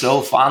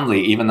so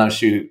fondly, even though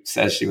she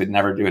says she would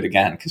never do it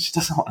again because she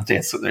doesn't want to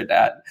dance with her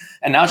dad.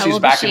 And now she's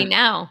back. How old is she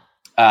now?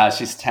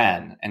 She's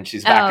 10 and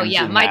she's back in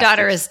gymnastics. My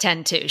daughter is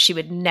 10 too. She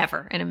would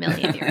never in a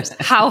million years.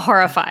 How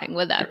horrifying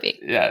would that be?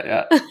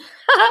 Yeah.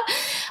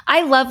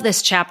 I love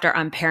this chapter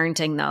on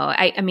parenting though.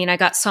 I mean, I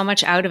got so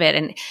much out of it.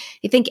 And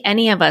I think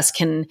any of us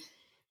can,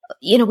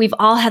 we've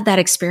all had that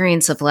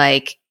experience of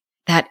like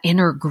that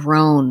inner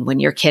groan when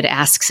your kid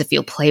asks if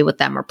you'll play with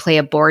them or play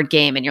a board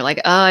game. And you're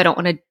like, oh, I don't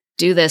want to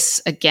do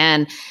this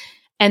again.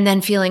 And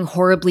then feeling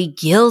horribly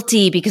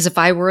guilty because if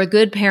I were a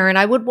good parent,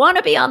 I would want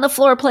to be on the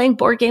floor playing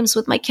board games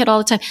with my kid all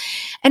the time.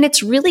 And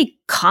it's really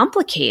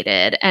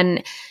complicated.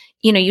 And,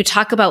 you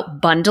talk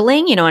about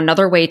bundling,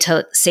 another way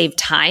to save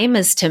time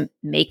is to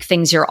make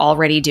things you're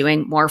already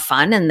doing more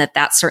fun. And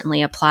that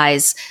certainly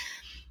applies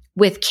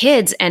with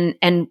kids.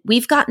 And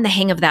we've gotten the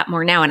hang of that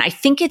more now. And I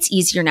think it's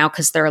easier now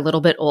because they're a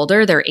little bit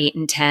older. They're 8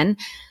 and 10.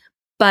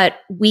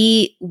 But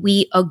we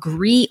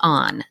agree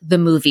on the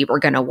movie we're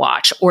going to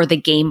watch or the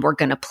game we're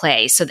going to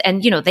play. So,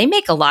 and, they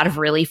make a lot of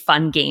really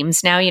fun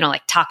games now,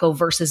 like taco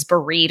versus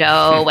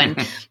burrito.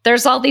 And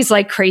there's all these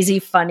like crazy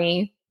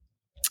funny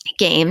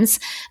games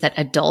that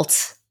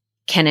adults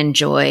can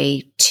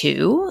enjoy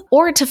too,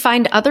 or to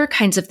find other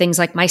kinds of things.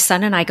 Like my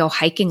son and I go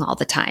hiking all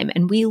the time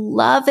and we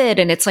love it.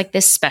 And it's like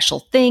this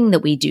special thing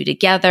that we do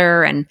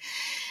together. And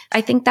I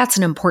think that's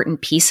an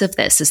important piece of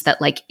this is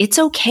that like, it's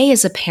okay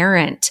as a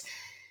parent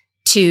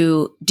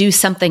to do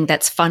something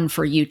that's fun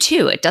for you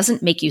too. It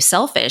doesn't make you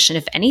selfish. And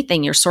if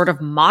anything, you're sort of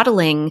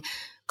modeling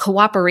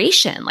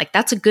cooperation. Like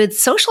that's a good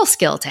social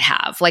skill to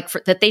have, like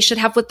that they should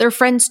have with their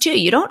friends too.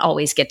 You don't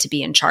always get to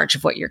be in charge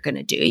of what you're going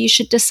to do. You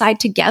should decide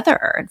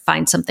together and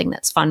find something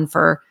that's fun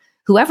for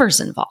whoever's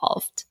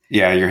involved.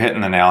 Yeah, you're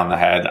hitting the nail on the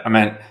head. I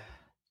mean,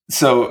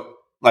 so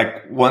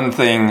like one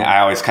thing I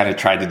always kind of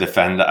try to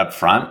defend up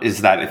front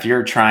is that if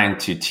you're trying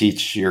to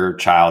teach your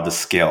child a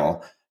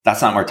skill,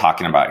 that's not what we're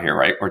talking about here,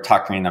 right? We're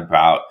talking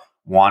about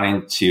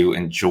wanting to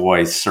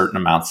enjoy certain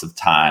amounts of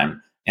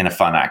time in a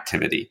fun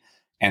activity.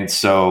 And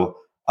so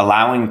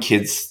allowing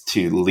kids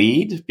to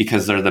lead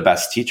because they're the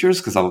best teachers,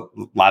 because a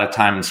lot of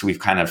times we've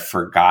kind of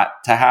forgot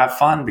to have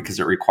fun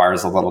because it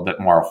requires a little bit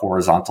more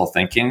horizontal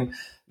thinking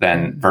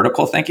than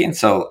vertical thinking.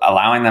 So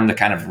allowing them to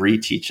kind of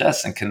reteach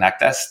us and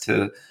connect us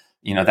to,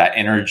 that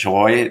inner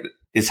joy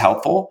is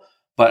helpful.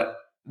 But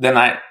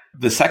then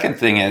the second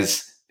thing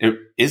is, it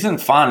isn't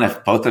fun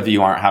if both of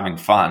you aren't having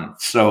fun.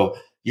 So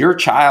your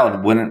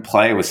child wouldn't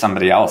play with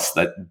somebody else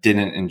that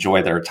didn't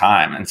enjoy their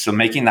time. And so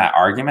making that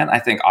argument, I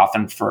think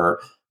often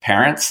for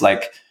parents,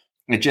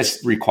 it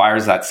just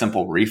requires that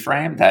simple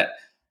reframe that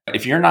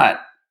if you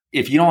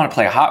don't want to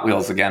play Hot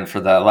Wheels again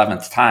for the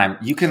 11th time,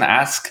 you can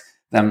ask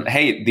them,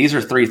 hey, these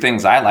are 3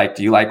 things I like.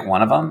 Do you like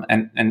one of them?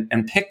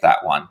 And pick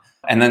that one.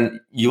 And then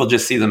you will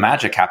just see the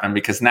magic happen,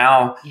 because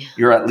now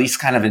you're at least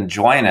kind of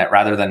enjoying it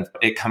rather than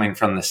it coming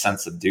from the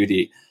sense of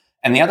duty.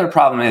 And the other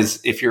problem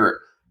is if you're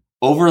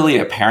overly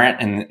apparent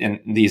in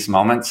these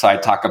moments. So I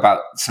talk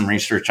about some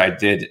research I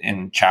did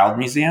in child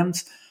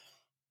museums.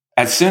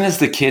 As soon as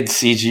the kid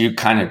sees you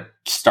kind of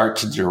start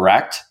to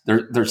direct,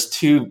 there's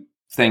 2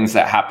 things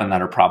that happen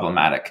that are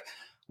problematic.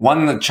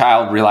 One, the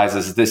child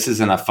realizes this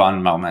isn't a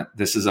fun moment.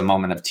 This is a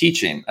moment of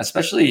teaching,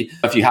 especially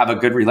if you have a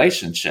good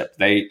relationship.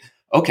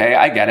 Okay,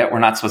 I get it. We're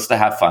not supposed to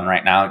have fun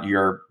right now.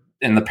 You're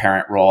in the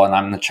parent role and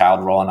I'm in the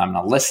child role and I'm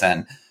going to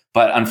listen.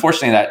 But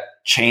unfortunately, that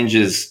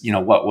changes,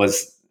 what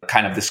was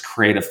kind of this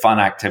creative fun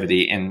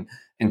activity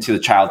into the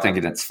child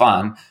thinking it's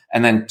fun.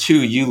 And then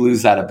 2, you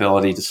lose that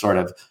ability to sort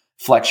of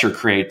flex your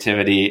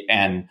creativity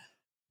and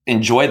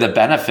enjoy the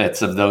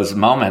benefits of those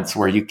moments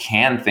where you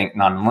can think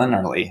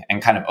non-linearly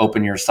and kind of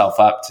open yourself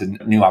up to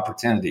new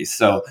opportunities.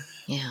 So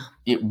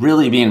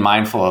really being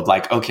mindful of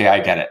okay, I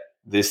get it.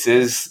 This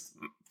is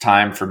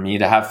time for me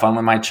to have fun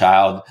with my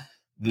child.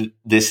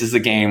 This is the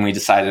game we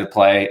decided to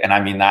play. And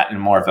I mean that in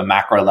more of a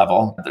macro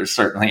level. There's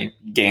certainly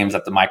games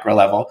at the micro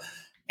level,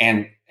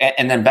 and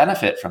then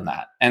benefit from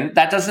that. And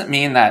that doesn't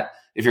mean that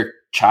if your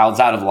child's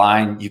out of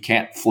line, you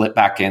can't flip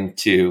back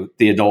into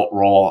the adult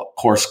role,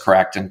 course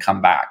correct, and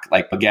come back.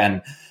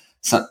 Again,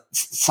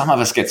 some of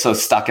us get so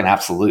stuck in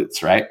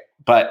absolutes, right?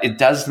 But it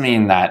does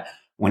mean that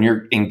when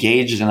you're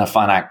engaged in a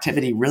fun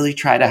activity, really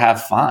try to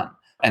have fun.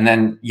 And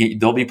then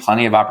there'll be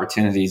plenty of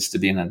opportunities to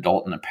be an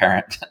adult and a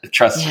parent.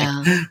 Trust me.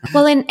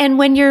 Well, and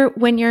when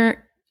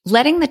you're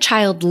letting the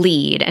child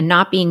lead and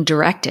not being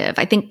directive,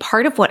 I think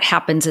part of what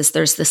happens is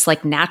there's this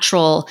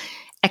natural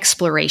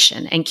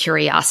exploration and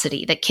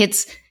curiosity that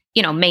kids,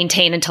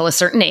 maintain until a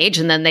certain age,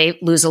 and then they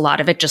lose a lot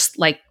of it, just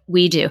like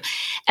we do.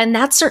 And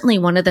that's certainly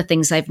one of the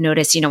things I've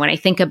noticed, when I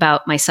think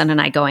about my son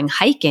and I going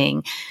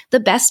hiking,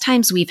 the best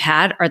times we've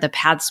had are the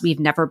paths we've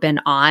never been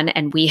on,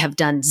 and we have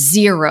done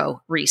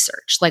 0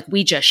 research.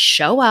 We just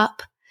show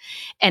up,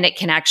 and it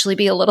can actually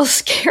be a little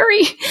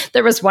scary.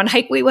 There was one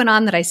hike we went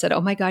on that I said, oh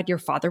my God, your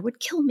father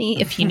would kill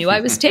me if he knew I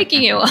was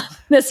taking you on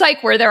this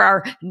hike where there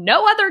are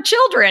no other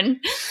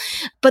children.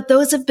 But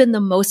those have been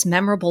the most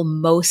memorable,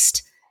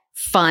 most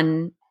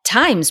fun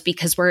times,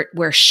 because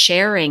we're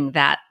sharing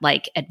that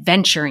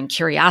adventure and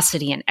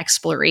curiosity and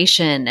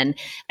exploration. And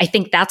I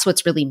think that's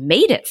what's really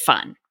made it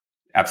fun.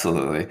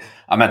 Absolutely.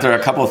 There are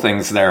a couple of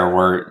things there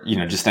where,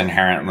 just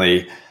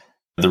inherently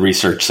the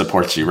research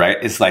supports you, right?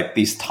 It's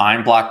these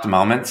time blocked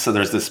moments. So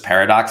there's this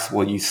paradox.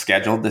 Well, you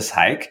scheduled this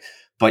hike,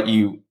 but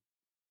you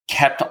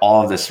kept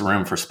all of this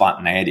room for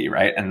spontaneity,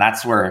 right? And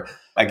that's where,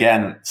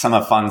 again, some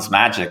of fun's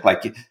magic.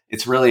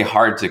 It's really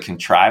hard to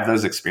contrive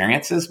those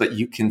experiences, but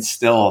you can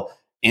still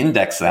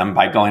index them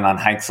by going on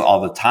hikes all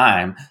the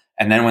time.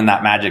 And then when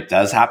that magic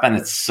does happen,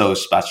 it's so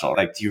special.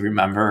 Do you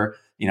remember,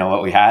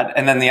 what we had?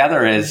 And then the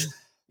other is,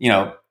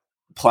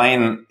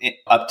 playing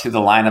up to the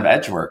line of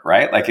edge work,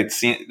 right?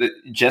 It's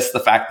just the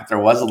fact that there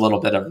was a little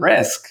bit of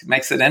risk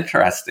makes it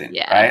interesting,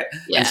 right?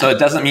 Yeah. And so it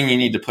doesn't mean you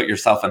need to put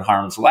yourself in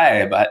harm's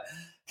way, but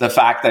the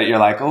fact that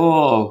you're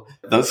oh,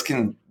 those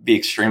can be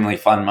extremely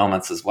fun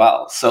moments as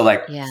well. So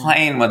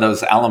playing with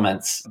those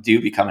elements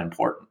do become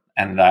important.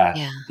 And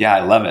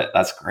I love it.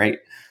 That's great.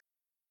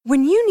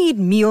 When you need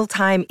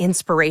mealtime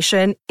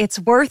inspiration, it's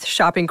worth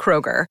shopping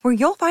Kroger, where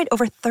you'll find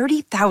over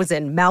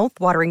 30,000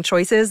 mouth-watering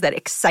choices that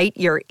excite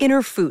your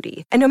inner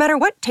foodie. And no matter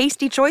what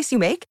tasty choice you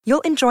make,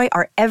 you'll enjoy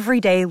our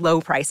everyday low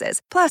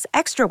prices, plus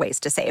extra ways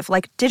to save,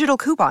 like digital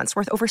coupons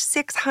worth over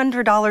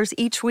 $600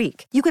 each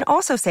week. You can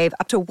also save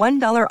up to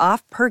 $1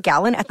 off per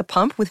gallon at the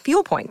pump with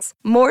fuel points.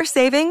 More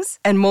savings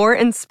and more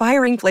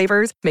inspiring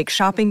flavors make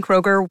shopping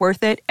Kroger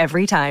worth it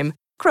every time.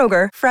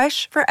 Kroger,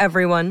 fresh for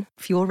everyone.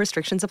 Fuel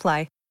restrictions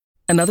apply.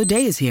 Another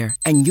day is here,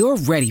 and you're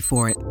ready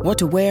for it. What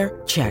to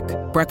wear? Check.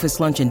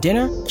 Breakfast, lunch, and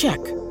dinner?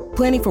 Check.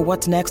 Planning for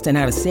what's next and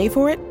how to save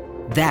for it?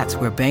 That's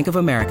where Bank of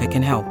America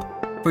can help.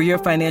 For your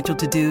financial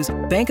to-dos,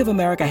 Bank of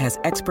America has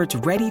experts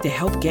ready to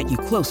help get you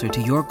closer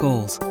to your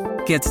goals.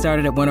 Get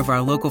started at one of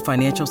our local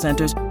financial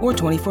centers or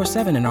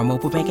 24/7 in our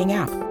mobile banking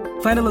app.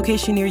 Find a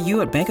location near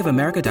you at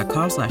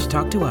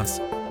bankofamerica.com/talktous.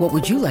 What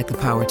would you like the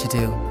power to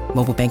do?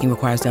 Mobile banking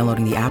requires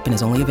downloading the app and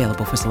is only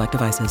available for select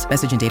devices.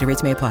 Message and data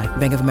rates may apply.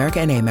 Bank of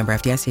America NA, member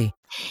FDIC.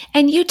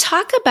 And you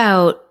talk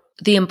about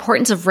the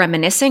importance of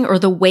reminiscing, or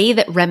the way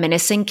that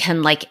reminiscing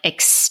can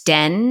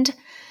extend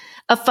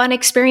a fun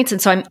experience.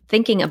 And so I'm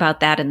thinking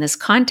about that in this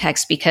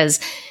context because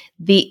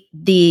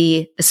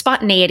the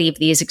spontaneity of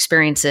these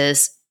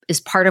experiences is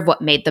part of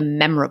what made them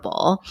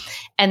memorable.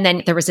 And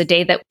then there was a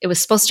day that it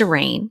was supposed to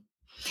rain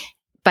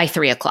by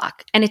 3:00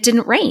 and it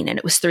didn't rain and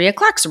it was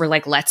 3:00. So we're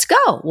like, let's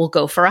go. We'll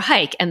go for a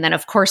hike. And then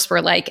of course we're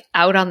like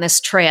out on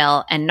this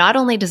trail and not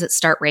only does it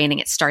start raining,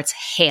 it starts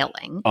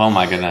hailing. Oh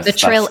my goodness. The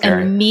trail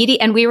immediately,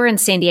 and we were in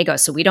San Diego,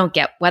 so we don't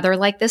get weather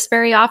like this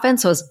very often.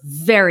 So it was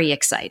very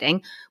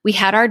exciting. We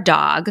had our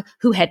dog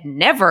who had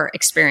never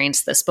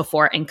experienced this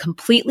before and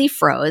completely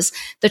froze.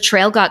 The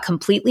trail got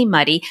completely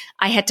muddy.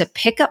 I had to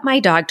pick up my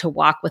dog to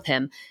walk with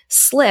him,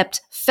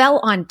 slipped,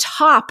 fell on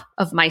top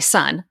of my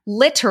son,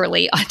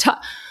 literally on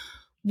top.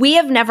 We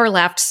have never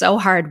laughed so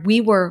hard. We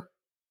were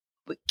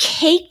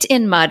caked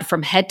in mud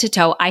from head to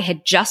toe. I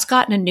had just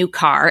gotten a new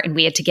car and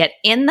we had to get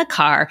in the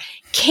car,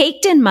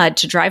 caked in mud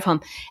to drive home.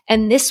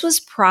 And this was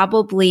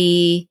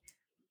probably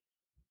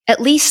at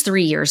least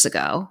 3 years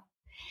ago.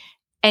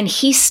 And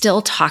he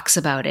still talks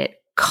about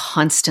it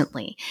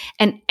constantly.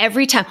 And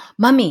every time,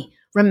 Mommy,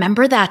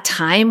 remember that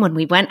time when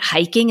we went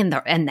hiking and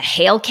the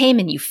hail came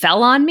and you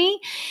fell on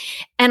me?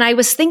 And I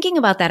was thinking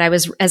about that.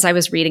 As I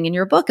was reading in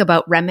your book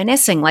about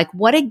reminiscing, like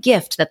what a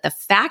gift that the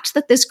fact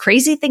that this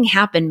crazy thing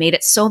happened made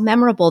it so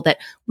memorable that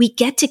we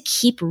get to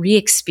keep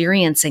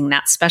re-experiencing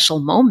that special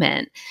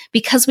moment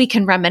because we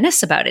can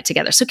reminisce about it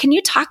together. So can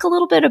you talk a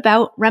little bit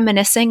about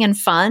reminiscing and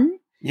fun?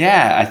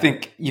 Yeah, I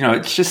think,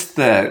 it's just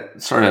the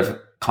sort of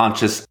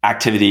conscious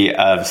activity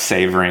of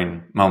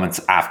savoring moments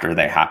after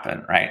they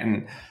happen, right?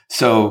 And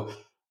so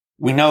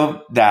we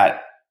know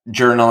that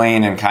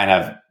journaling and kind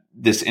of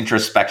this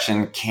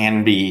introspection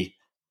can be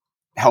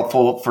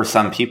helpful for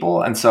some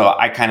people. And so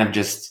I kind of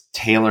just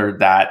tailored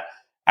that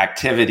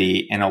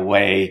activity in a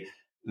way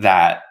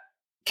that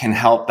can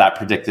help that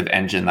predictive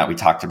engine that we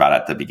talked about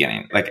at the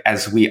beginning. Like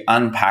as we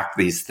unpack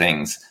these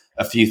things,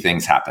 a few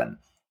things happen.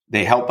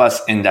 They help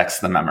us index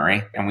the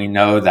memory. And we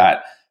know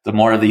that the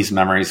more of these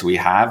memories we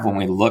have, when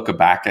we look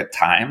back at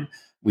time,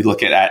 we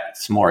look at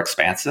it's more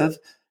expansive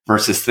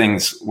versus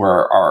things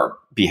where our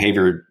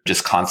behavior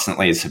just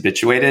constantly is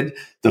habituated.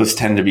 Those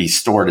tend to be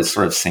stored as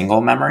sort of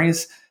single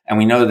memories. And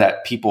we know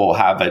that people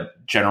have a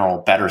general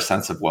better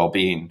sense of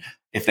well-being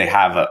if they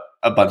have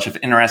a bunch of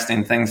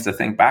interesting things to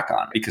think back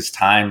on, because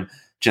time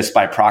just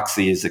by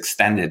proxy is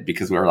extended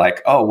because we're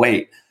like, oh,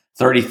 wait,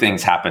 30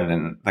 things happened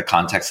in the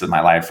context of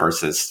my life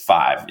versus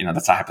 5.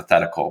 That's a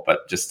hypothetical,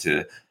 but just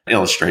to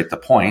illustrate the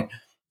point.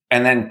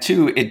 And then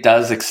 2, it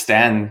does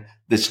extend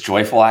this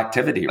joyful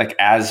activity. Like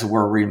as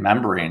we're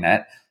remembering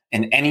it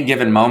in any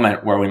given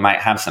moment where we might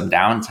have some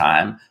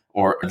downtime,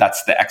 or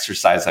that's the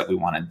exercise that we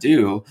want to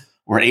do,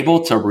 we're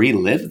able to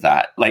relive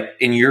that. Like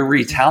in your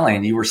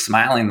retelling, you were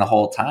smiling the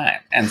whole time.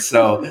 And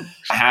so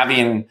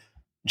having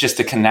just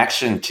a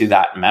connection to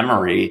that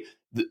memory,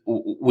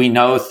 we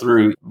know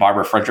through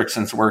Barbara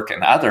Fredrickson's work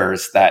and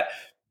others that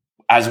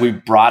as we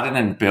broaden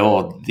and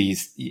build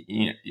these,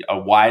 a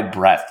wide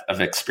breadth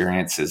of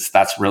experiences,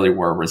 that's really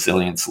where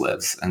resilience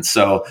lives. And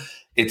so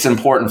it's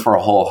important for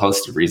a whole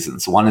host of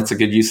reasons. One, it's a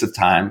good use of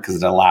time because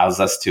it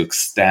allows us to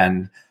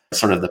extend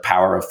sort of the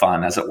power of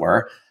fun, as it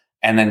were.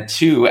 And then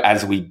 2,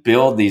 as we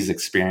build these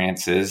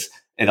experiences,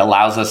 it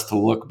allows us to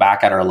look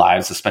back at our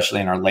lives, especially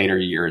in our later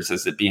years,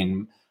 as it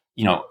being,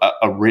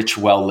 a rich,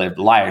 well-lived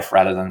life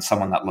rather than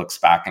someone that looks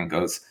back and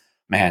goes,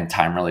 man,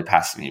 time really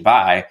passed me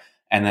by.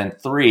 And then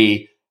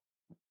 3,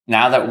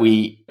 now that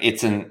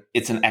it's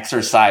an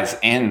exercise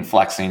in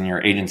flexing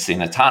your agency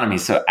and autonomy.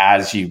 So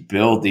as you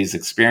build these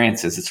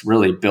experiences, it's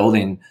really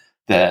building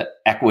the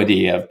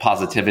equity of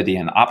positivity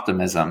and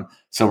optimism.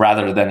 So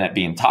rather than it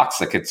being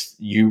toxic, it's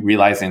you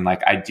realizing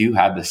like, I do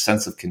have this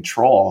sense of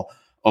control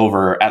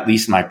over at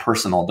least my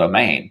personal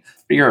domain.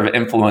 Sphere of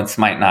influence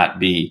might not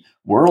be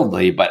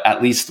worldly, but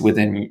at least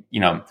within,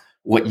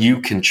 what you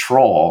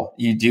control,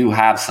 you do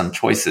have some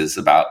choices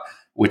about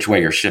which way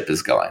your ship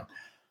is going.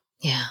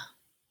 Yeah.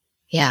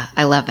 Yeah,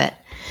 I love it.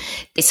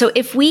 So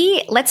if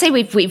let's say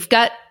we've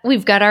got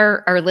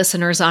our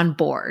listeners on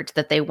board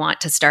that they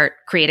want to start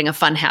creating a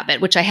fun habit,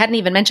 which I hadn't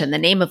even mentioned. The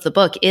name of the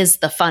book is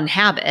The Fun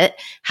Habit: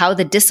 How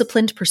the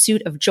Disciplined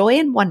Pursuit of Joy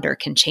and Wonder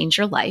Can Change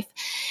Your Life.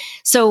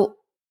 So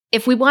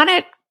if we want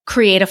to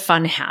create a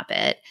fun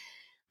habit,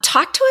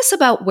 talk to us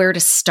about where to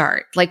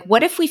start. Like,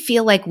 what if we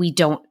feel like we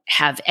don't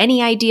have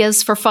any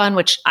ideas for fun,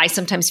 which I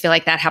sometimes feel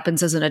like that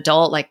happens as an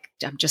adult. Like,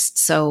 I'm just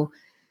so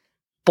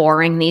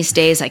boring these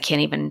days. I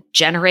can't even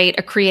generate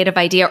a creative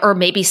idea, or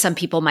maybe some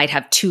people might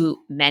have too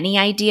many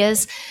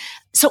ideas.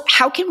 So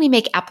how can we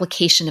make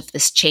application of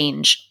this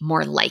change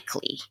more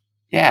likely?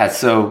 Yeah.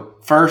 So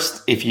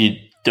first, if you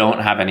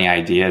don't have any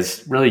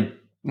ideas, really,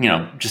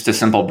 just a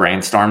simple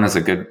brainstorm is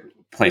a good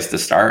place to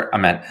start. I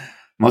mean,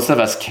 most of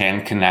us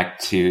can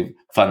connect to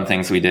fun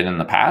things we did in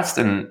the past.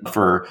 And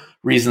for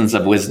reasons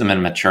of wisdom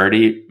and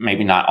maturity,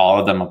 maybe not all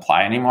of them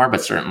apply anymore,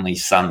 but certainly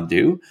some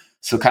do.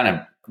 So kind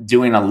of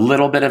doing a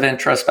little bit of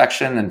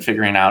introspection and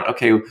figuring out,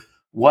 okay,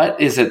 what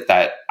is it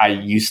that I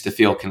used to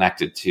feel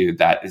connected to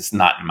that is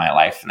not in my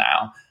life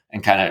now?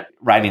 and kind of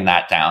writing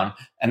that down.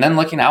 And then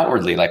looking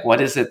outwardly, like,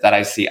 what is it that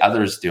I see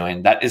others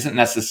doing that isn't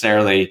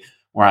necessarily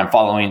where I'm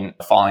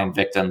falling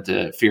victim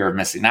to fear of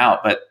missing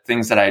out, but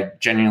things that I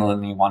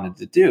genuinely wanted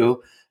to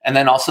do. And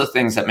then also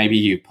things that maybe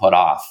you put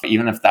off,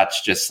 even if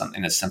that's just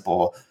something as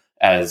simple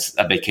as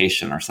a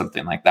vacation or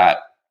something like that,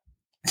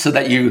 so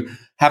that you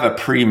have a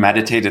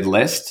premeditated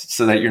list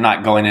so that you're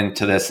not going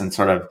into this and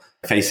sort of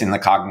facing the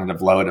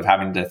cognitive load of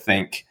having to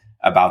think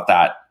about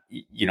that,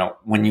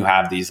 when you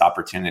have these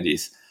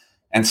opportunities.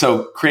 And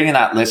so creating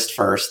that list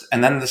first.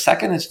 And then the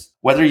second is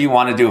whether you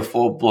want to do a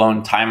full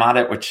blown time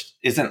audit, which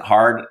isn't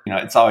hard.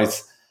 It's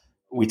always,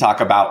 we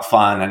talk about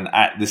fun, and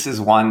this is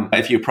one,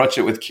 if you approach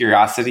it with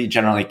curiosity,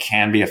 generally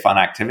can be a fun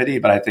activity.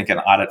 But I think an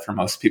audit for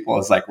most people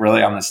is like,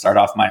 really, I'm going to start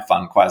off my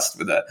fun quest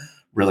with a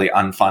really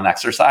unfun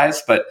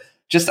exercise. But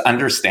just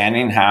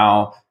understanding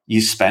how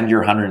you spend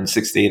your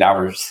 168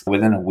 hours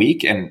within a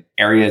week and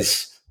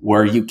areas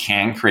where you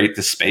can create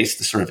the space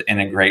to sort of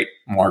integrate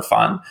more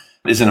fun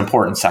is an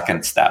important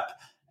second step.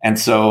 And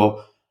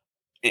so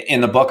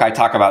in the book, I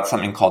talk about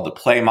something called the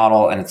play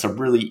model, and it's a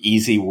really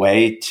easy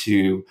way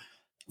to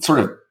sort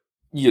of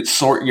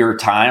sort your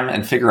time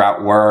and figure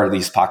out where are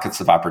these pockets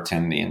of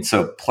opportunity. And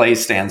so play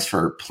stands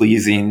for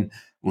pleasing,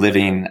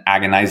 living,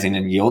 agonizing,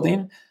 and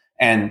yielding.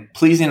 And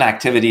pleasing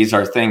activities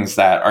are things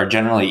that are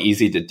generally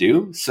easy to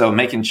do. So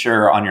making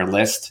sure on your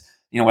list,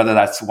 whether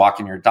that's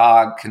walking your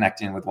dog,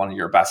 connecting with one of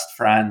your best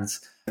friends,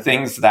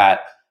 things that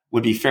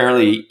would be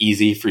fairly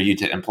easy for you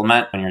to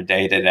implement in your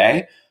day to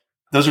day.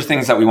 Those are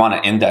things that we want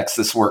to index.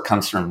 This work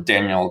comes from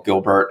Daniel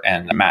Gilbert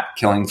and Matt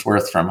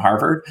Killingsworth from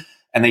Harvard.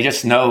 And they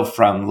just know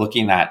from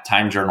looking at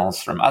time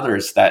journals from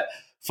others that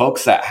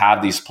folks that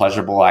have these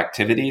pleasurable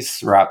activities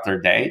throughout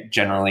their day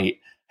generally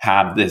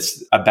have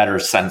a better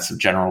sense of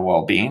general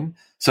well-being.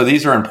 So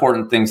these are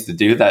important things to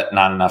do that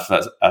not enough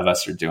of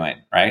us are doing,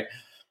 right?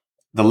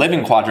 The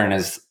living quadrant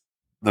is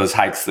those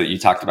hikes that you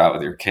talked about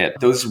with your kid.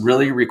 Those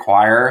really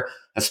require,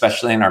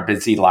 especially in our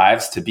busy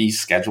lives, to be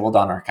scheduled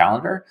on our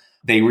calendar.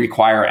 They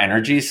require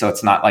energy, so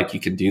it's not like you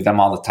can do them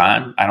all the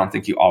time. I don't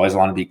think you always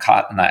want to be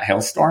caught in that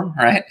hailstorm,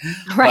 right?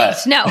 Right,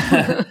 but, no.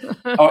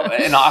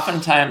 And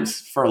oftentimes,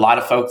 for a lot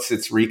of folks,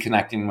 it's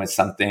reconnecting with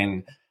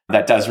something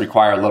that does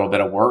require a little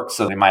bit of work.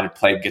 So they might have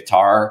played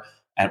guitar,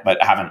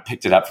 but haven't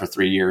picked it up for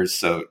 3 years.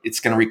 So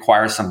it's going to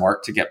require some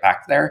work to get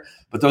back there.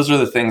 But those are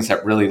the things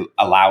that really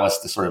allow us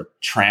to sort of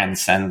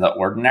transcend the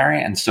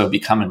ordinary and so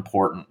become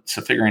important.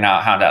 So figuring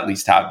out how to at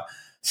least have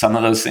some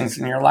of those things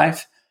in your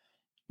life.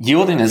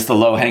 Yielding is the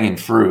low-hanging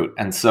fruit.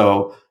 And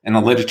so in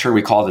the literature,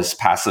 we call this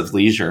passive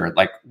leisure.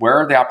 Like, where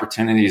are the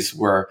opportunities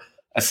where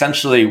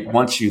essentially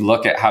once you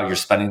look at how you're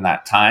spending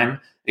that time,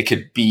 it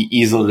could be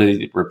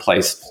easily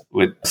replaced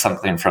with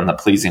something from the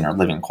pleasing or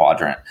living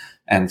quadrant.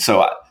 And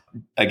so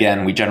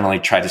again, we generally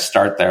try to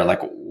start there. Like,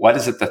 what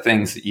is it, the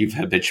things that you've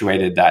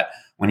habituated that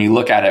when you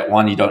look at it,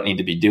 one, you don't need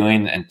to be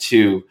doing, and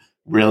two,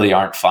 really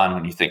aren't fun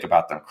when you think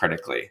about them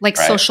critically. Like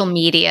right? social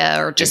media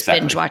or just Exactly.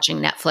 binge watching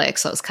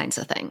Netflix, those kinds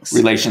of things.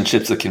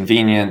 Relationships of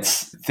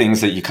convenience,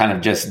 things that you kind of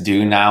just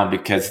do now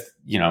because,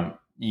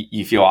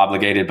 you feel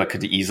obligated but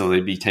could easily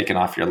be taken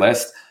off your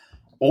list.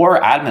 Or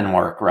admin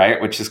work,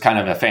 right? Which is kind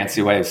of a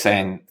fancy way of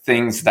saying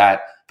things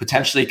that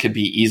potentially could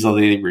be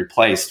easily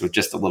replaced with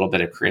just a little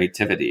bit of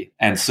creativity.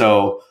 And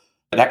so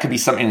that could be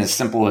something as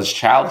simple as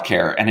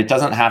childcare. And it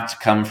doesn't have to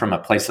come from a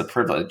place of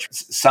privilege.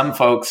 Some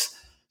folks,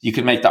 you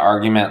could make the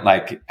argument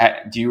like,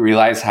 do you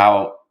realize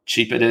how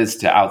cheap it is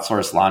to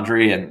outsource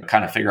laundry, and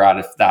kind of figure out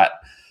if that,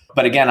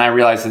 but again, I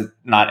realize that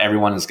not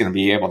everyone is going to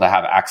be able to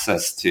have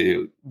access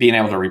to being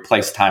able to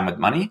replace time with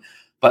money.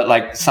 But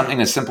like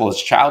something as simple as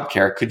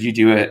childcare, could you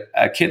do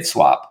a kid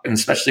swap? And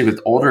especially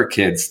with older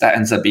kids, that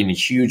ends up being a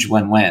huge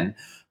win-win,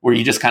 where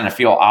you just kind of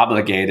feel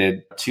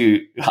obligated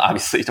to,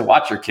 obviously, to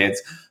watch your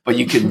kids, but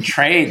you can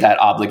trade that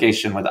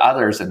obligation with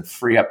others and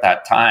free up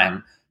that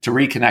time to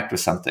reconnect with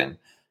something.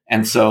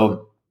 And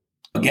so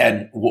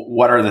again,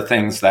 what are the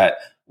things that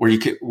where you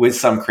could, with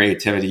some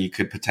creativity, you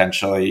could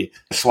potentially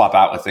swap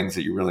out with things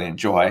that you really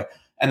enjoy?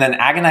 And then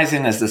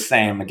agonizing is the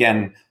same.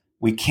 Again,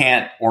 we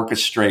can't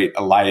orchestrate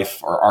a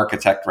life, or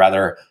architect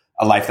rather,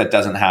 a life that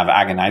doesn't have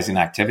agonizing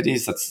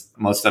activities. That's,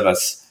 most of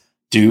us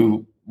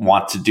do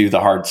want to do the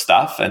hard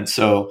stuff. And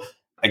so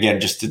again,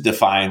 just to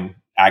define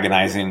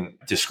agonizing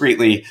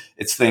discreetly,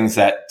 it's things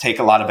that take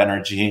a lot of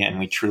energy and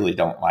we truly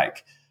don't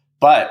like.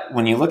 But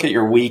when you look at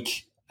your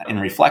week in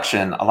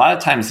reflection, a lot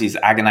of times these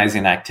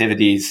agonizing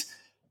activities,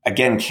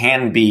 again,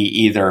 can be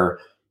either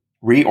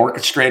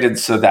reorchestrated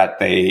so that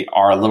they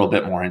are a little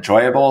bit more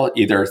enjoyable,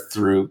 either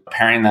through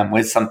pairing them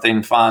with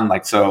something fun.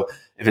 Like, so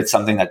if it's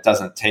something that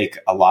doesn't take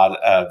a lot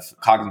of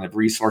cognitive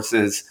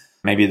resources,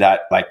 maybe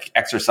that like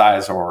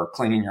exercise or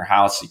cleaning your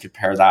house, you could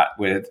pair that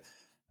with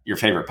your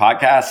favorite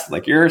podcast,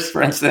 like yours,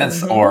 for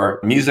instance, or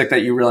music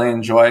that you really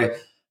enjoy.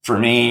 For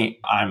me,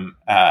 I'm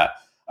a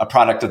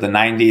product of the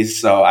 90s.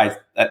 So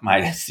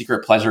my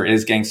secret pleasure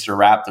is gangster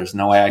rap. There's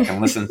no way I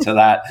can listen to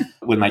that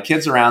with my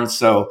kids around.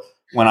 So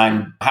when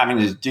I'm having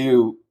to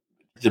do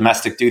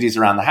domestic duties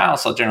around the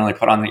house, I'll generally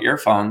put on the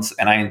earphones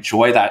and I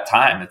enjoy that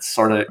time. It's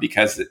sort of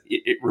because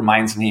it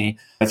reminds me,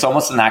 it's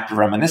almost an act of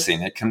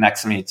reminiscing. It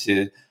connects me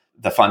to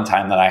the fun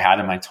time that I had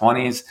in my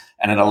 20s,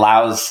 and it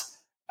allows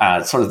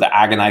sort of the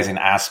agonizing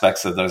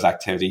aspects of those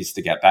activities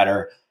to get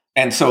better.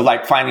 And so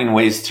like finding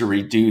ways to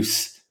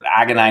reduce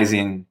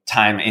agonizing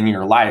time in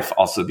your life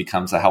also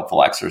becomes a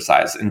helpful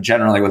exercise. And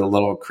generally with a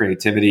little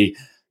creativity,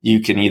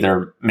 you can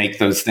either make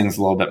those things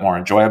a little bit more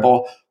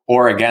enjoyable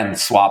or again,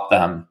 swap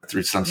them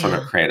through some sort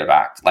of creative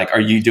act. Like,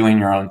 are you doing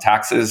your own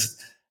taxes?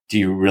 Do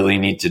you really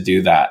need to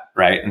do that?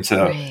 Right. And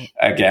so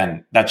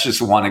again, that's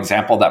just one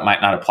example that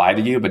might not apply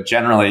to you, but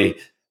generally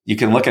you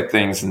can look at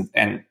things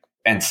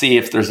and see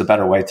if there's a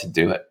better way to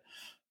do it.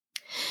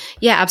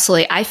 Yeah,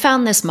 absolutely. I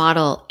found this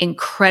model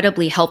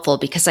incredibly helpful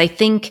because I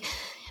think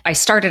I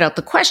started out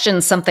the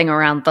question something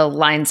around the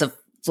lines of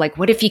like,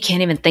 what if you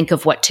can't even think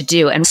of what to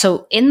do? And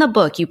so in the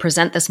book, you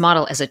present this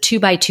model as a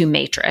 2x2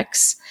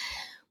 matrix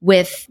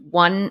with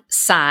one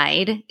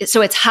side.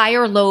 So it's high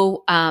or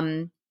low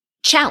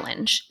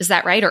challenge. Is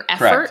that right? Or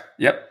effort? Correct.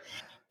 Yep.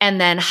 And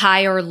then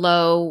high or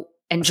low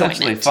enjoyment.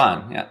 Essentially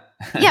fun. Yeah.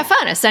 Yeah,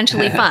 fun,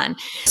 essentially fun.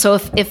 So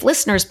if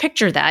listeners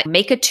picture that,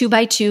 make a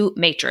 2x2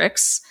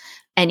 matrix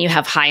and you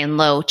have high and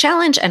low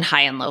challenge and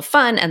high and low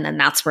fun. And then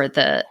that's where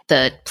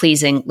the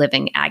pleasing,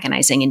 living,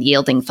 agonizing, and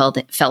yielding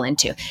fell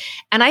into.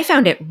 And I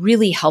found it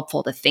really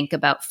helpful to think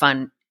about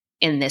fun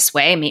in this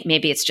way.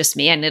 Maybe it's just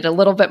me. I need a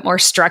little bit more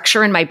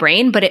structure in my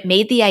brain, but it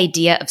made the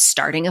idea of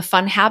starting a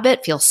fun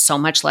habit feel so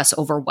much less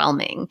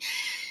overwhelming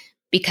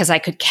because I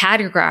could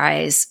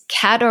categorize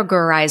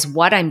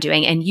what I'm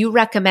doing. And you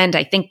recommend,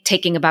 I think,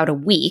 taking about a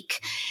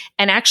week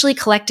and actually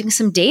collecting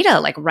some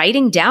data, like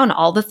writing down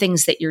all the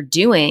things that you're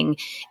doing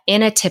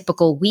in a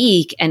typical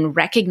week and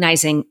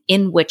recognizing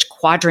in which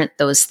quadrant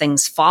those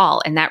things fall.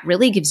 And that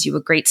really gives you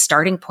a great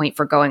starting point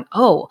for going,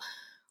 oh,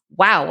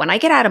 wow, when I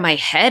get out of my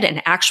head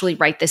and actually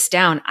write this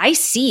down, I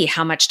see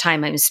how much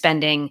time I'm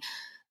spending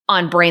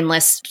on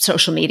brainless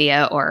social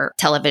media or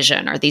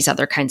television or these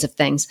other kinds of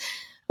things.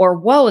 Or,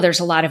 whoa,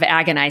 there's a lot of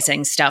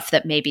agonizing stuff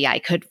that maybe I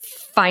could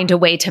find a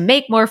way to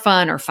make more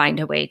fun or find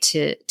a way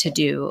to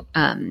do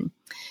something.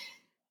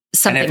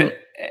 And if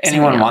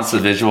anyone wants a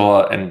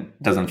visual and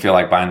doesn't feel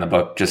like buying the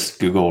book, just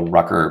Google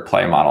Rucker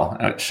play model.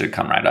 It should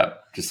come right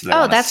up. Just so they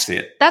want to see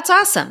it. That's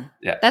awesome.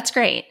 Yeah, that's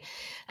great.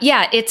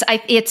 Yeah,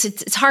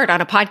 it's hard on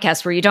a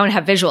podcast where you don't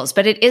have visuals,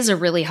 but it is a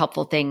really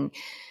helpful thing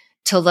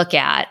to look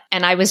at.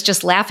 And I was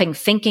just laughing,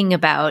 thinking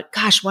about,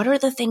 gosh, what are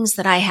the things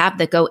that I have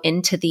that go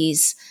into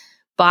these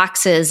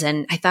boxes?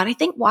 And I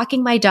think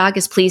walking my dog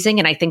is pleasing.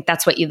 And I think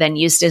that's what you then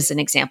used as an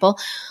example.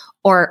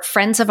 Or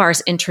friends of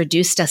ours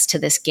introduced us to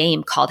this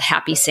game called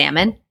Happy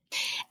Salmon.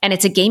 And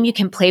it's a game you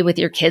can play with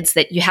your kids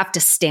that you have to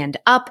stand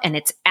up and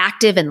it's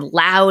active and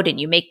loud and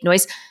you make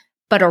noise,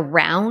 but a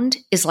round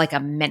is like a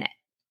minute,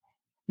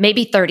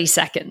 maybe 30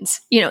 seconds,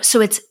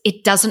 so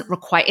it doesn't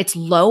require, it's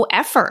low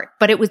effort,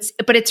 but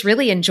it's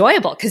really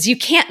enjoyable because you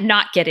can't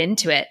not get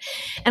into it.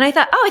 And I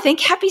thought, I think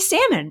Happy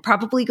Salmon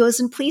probably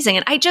goes in pleasing.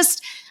 And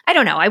I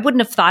don't know, I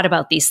wouldn't have thought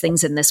about these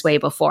things in this way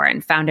before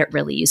and found it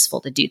really useful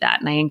to do that.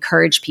 And I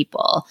encourage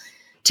people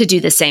to do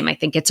the same. I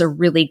think it's a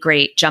really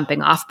great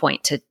jumping off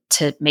point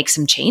to make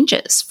some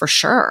changes for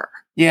sure.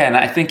 Yeah. And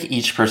I think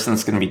each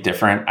person's going to be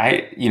different.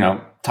 I,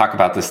 talk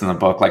about this in the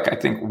book. Like, I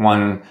think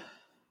one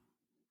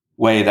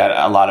way that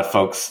a lot of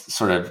folks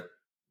sort of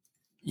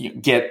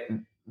get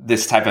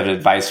this type of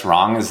advice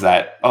wrong is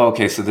that,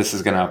 so this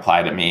is going to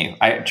apply to me.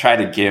 I try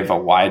to give a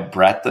wide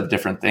breadth of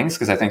different things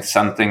because I think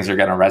some things are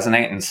going to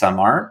resonate and some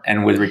aren't.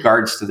 And with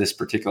regards to this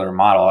particular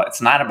model,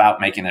 it's not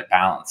about making it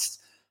balanced,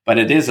 but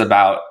it is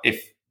about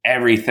if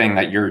everything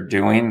that you're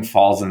doing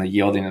falls in the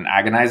yielding and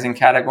agonizing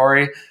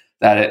category,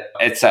 that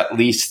it's at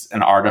least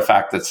an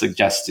artifact that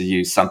suggests to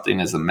you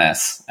something is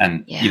amiss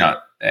and,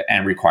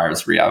 and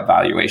requires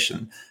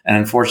reevaluation. And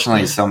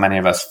unfortunately, so many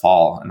of us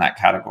fall in that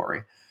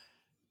category.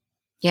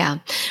 Yeah,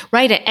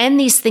 right. And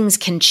these things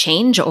can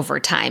change over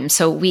time.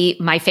 So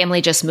my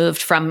family just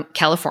moved from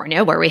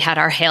California, where we had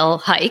our hill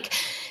hike,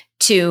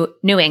 to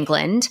New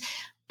England.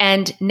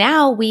 And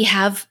now we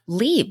have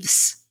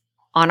leaves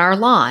on our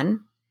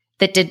lawn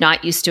that did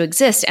not used to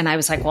exist. And I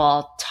was like,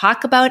 well,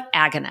 talk about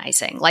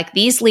agonizing. Like,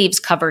 these leaves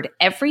covered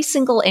every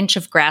single inch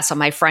of grass on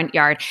my front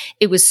yard.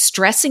 It was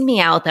stressing me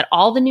out that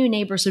all the new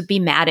neighbors would be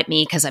mad at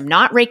me because I'm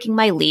not raking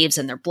my leaves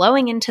and they're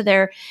blowing into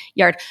their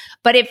yard.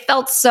 But it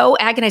felt so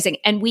agonizing.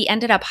 And we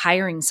ended up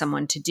hiring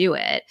someone to do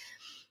it.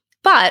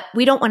 But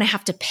we don't want to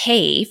have to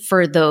pay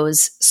for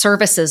those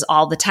services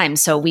all the time.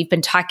 So we've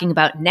been talking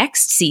about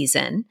next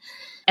season,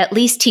 at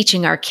least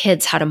teaching our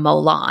kids how to mow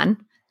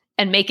lawn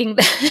and making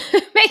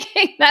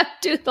them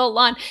do the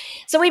lawn.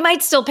 So we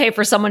might still pay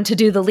for someone to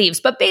do the leaves,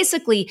 but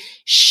basically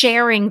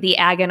sharing the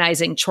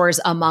agonizing chores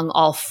among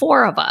all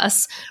four of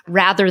us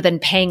rather than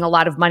paying a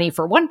lot of money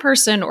for one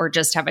person or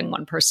just having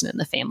one person in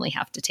the family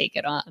have to take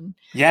it on.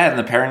 Yeah, in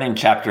the parenting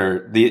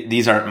chapter,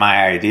 these aren't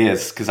my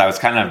ideas because I was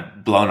kind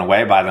of blown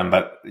away by them,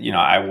 but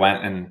I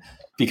went and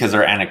because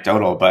they're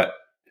anecdotal, but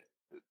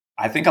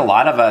I think a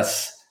lot of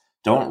us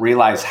don't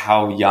realize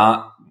how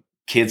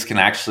kids can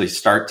actually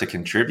start to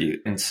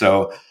contribute. And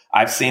so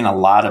I've seen a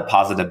lot of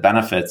positive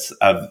benefits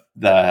of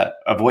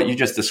what you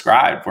just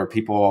described, where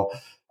people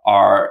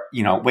are,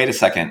 wait a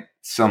second.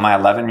 So my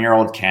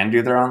 11-year-old can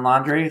do their own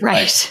laundry?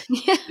 Right.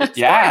 Like,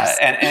 yeah.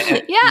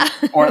 And yeah.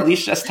 Or at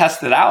least just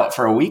test it out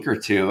for a week or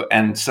two.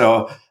 And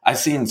so I've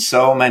seen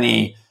so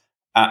many,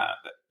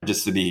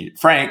 just to be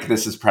frank,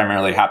 this has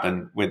primarily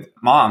happened with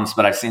moms,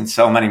 but I've seen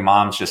so many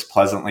moms just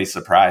pleasantly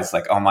surprised,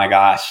 like, oh my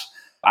gosh,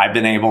 I've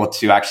been able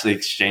to actually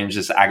exchange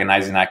this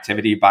agonizing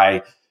activity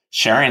by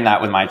sharing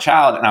that with my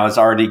child. And I was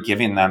already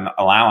giving them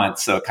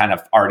allowance. So it kind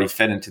of already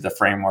fit into the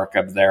framework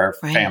of their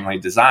family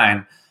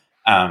design.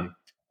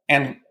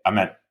 And I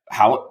mean,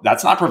 how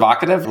that's not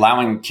provocative,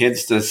 allowing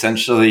kids to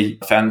essentially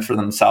fend for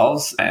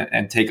themselves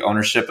and take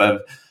ownership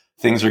of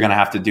things they're going to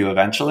have to do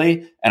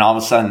eventually. And all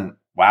of a sudden,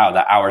 wow,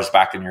 the hour's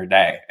back in your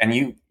day.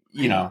 And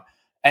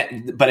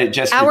but it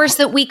just hours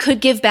that we could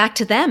give back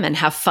to them and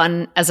have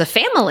fun as a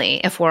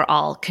family if we're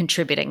all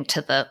contributing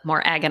to the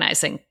more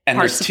agonizing and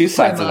parts. There's two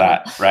sides of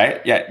that,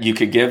 right? Yeah, you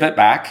could give it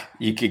back.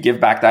 You could give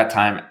back that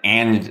time,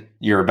 and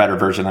you're a better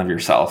version of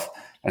yourself.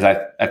 As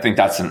I think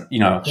that's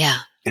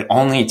it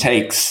only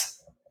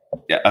takes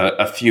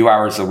a few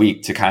hours a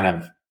week to kind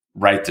of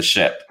right the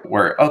ship.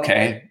 Where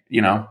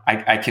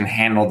I can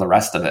handle the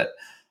rest of it.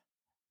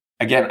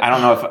 Again, I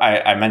don't know if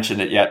I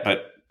mentioned it yet,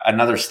 but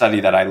another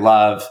study that I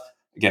love.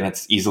 Again,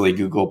 it's easily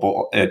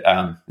Googleable.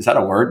 Is that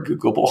a word?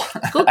 Googleable?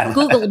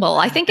 Googleable.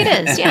 I think it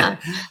is. Yeah.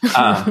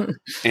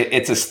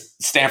 It's a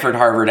Stanford,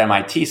 Harvard,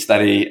 MIT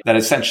study that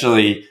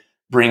essentially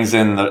brings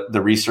in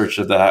the research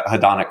of the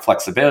hedonic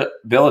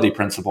flexibility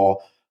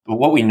principle. But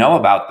what we know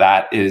about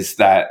that is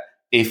that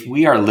if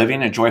we are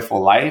living a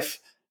joyful life,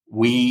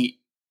 we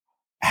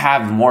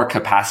have more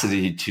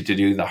capacity to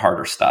do the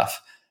harder stuff.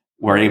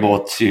 We're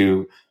able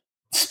to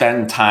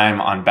spend time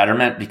on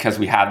betterment because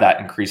we have that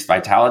increased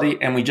vitality.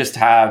 And we just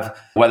have,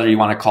 whether you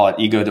want to call it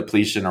ego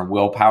depletion or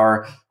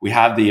willpower, we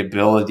have the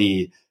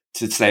ability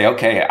to say,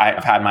 okay,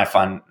 I've had my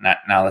fun.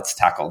 Now let's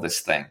tackle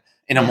this thing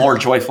in a more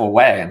joyful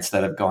way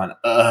instead of going,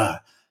 ugh.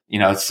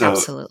 So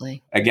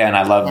absolutely. Again,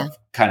 I love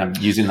kind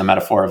of using the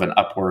metaphor of an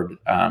upward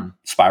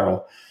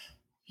spiral.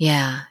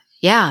 Yeah.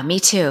 Yeah, me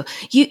too.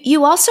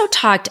 You also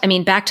talked,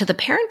 back to the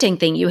parenting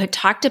thing you had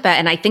talked about,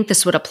 and I think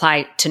this would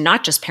apply to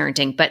not just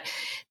parenting, but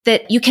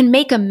that you can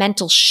make a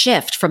mental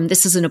shift from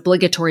this is an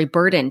obligatory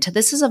burden to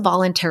this is a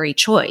voluntary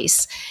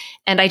choice.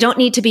 And I don't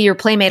need to be your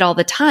playmate all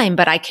the time,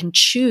 but I can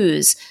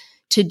choose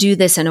to do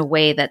this in a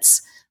way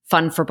that's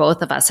fun for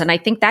both of us. And I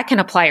think that can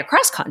apply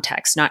across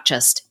contexts, not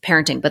just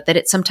parenting, but that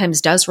it sometimes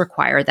does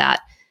require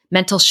that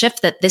mental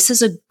shift that this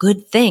is a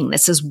good thing.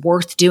 This is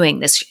worth doing.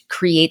 This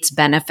creates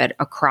benefit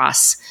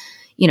across,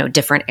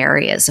 different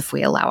areas if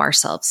we allow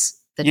ourselves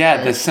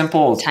the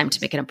simple time to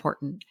make it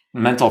important.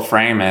 Mental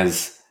frame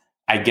is,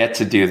 I get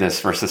to do this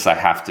versus I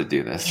have to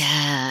do this.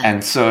 Yeah.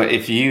 And so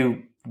if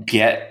you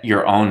get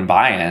your own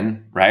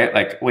buy-in, right?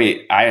 Like,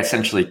 wait, I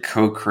essentially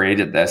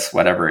co-created this,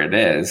 whatever it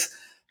is,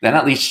 then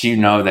at least you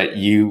know that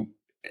you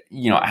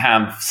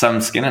have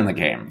some skin in the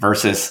game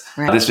versus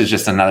this is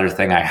just another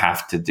thing I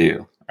have to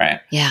do,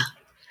 right? Yeah.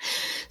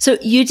 So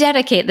you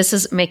dedicate, this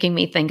is making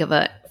me think of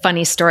a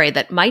funny story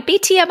that might be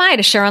TMI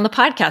to share on the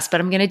podcast,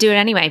 but I'm going to do it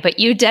anyway. But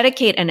you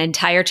dedicate an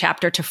entire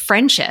chapter to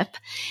friendship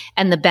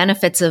and the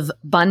benefits of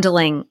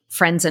bundling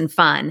friends and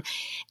fun.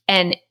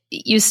 And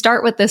you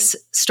start with this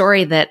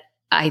story that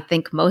I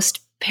think most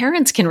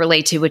parents can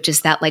relate to, which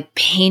is that like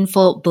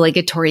painful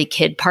obligatory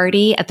kid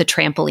party at the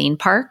trampoline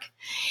park.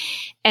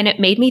 And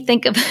it made me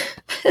think of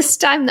this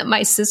time that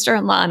my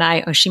sister-in-law and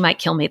I, she might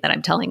kill me that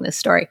I'm telling this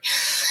story.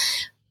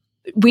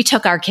 We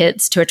took our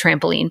kids to a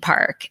trampoline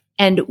park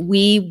and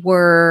we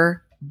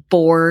were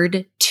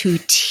bored to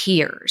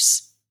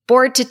tears,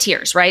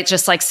 right?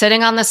 Just like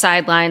sitting on the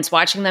sidelines,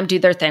 watching them do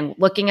their thing,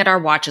 looking at our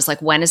watches,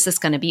 like, when is this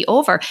going to be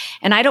over?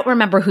 And I don't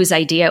remember whose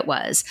idea it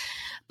was,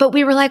 but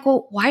we were like,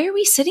 well, why are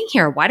we sitting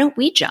here? Why don't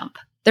we jump?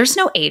 There's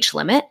no age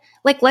limit.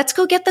 Like, let's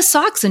go get the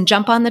socks and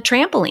jump on the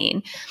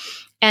trampoline.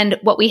 And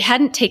what we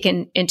hadn't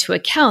taken into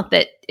account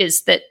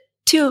is that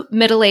two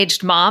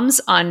middle-aged moms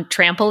on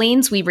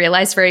trampolines, we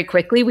realized very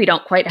quickly we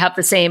don't quite have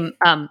the same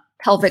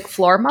pelvic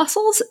floor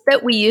muscles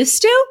that we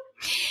used to.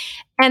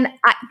 And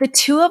the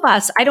two of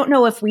us, I don't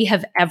know if we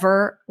have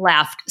ever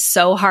laughed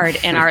so hard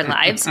in our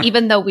lives,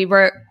 even though we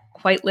were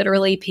quite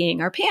literally peeing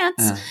our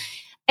pants.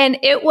 And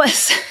it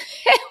was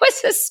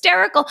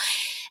hysterical.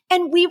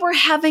 And we were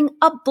having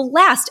a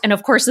blast. And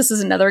of course, this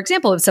is another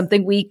example of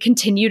something we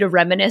continue to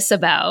reminisce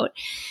about.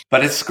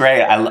 But it's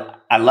great.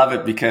 I love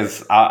it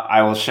because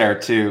I will share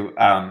too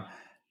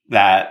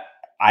that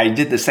I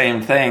did the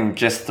same thing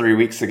just 3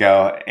 weeks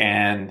ago.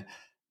 And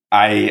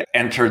I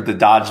entered the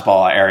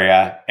dodgeball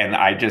area and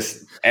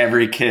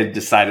every kid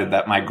decided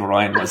that my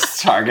groin was the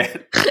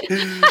target.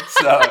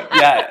 So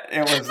yeah,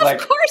 it was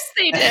like. Of course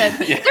they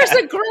did. Yeah. There's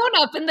a grown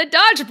up in the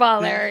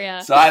dodgeball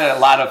area. So I had a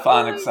lot of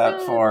fun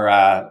except for,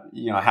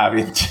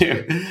 having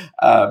to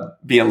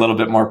be a little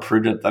bit more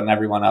prudent than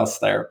everyone else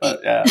there.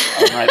 But yeah,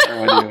 I'm right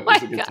there with you. It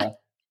was a good time.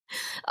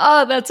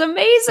 Oh, that's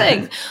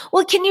amazing.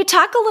 Well, can you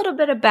talk a little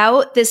bit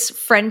about this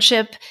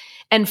friendship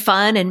and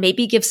fun and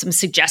maybe give some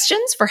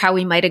suggestions for how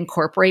we might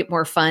incorporate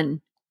more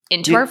fun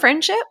into our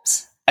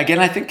friendships? Again,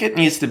 I think it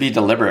needs to be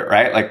deliberate,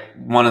 right? Like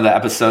one of the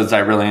episodes I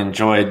really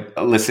enjoyed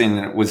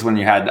listening was when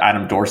you had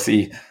Adam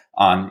Dorsey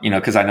on,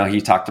 because I know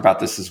he talked about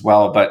this as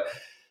well. But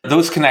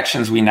those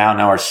connections we now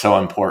know are so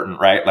important,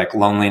 right? Like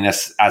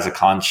loneliness as a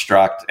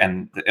construct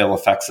and the ill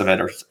effects of it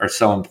are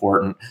so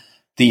important.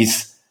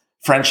 These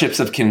friendships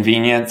of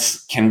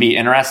convenience can be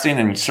interesting,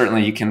 and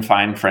certainly you can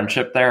find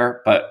friendship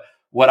there. But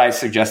what I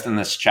suggest in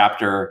this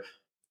chapter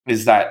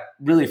is that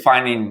really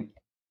finding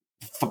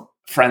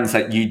friends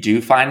that you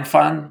do find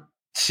fun,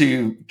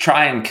 to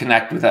try and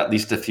connect with at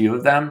least a few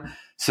of them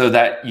so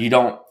that you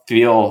don't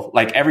feel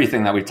like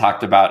everything that we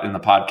talked about in the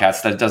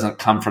podcast, that it doesn't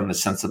come from the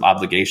sense of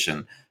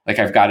obligation. Like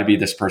I've got to be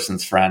this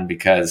person's friend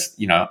because,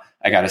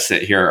 I got to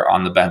sit here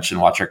on the bench and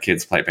watch our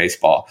kids play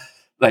baseball.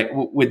 Like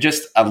with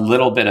just a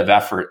little bit of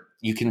effort,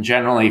 you can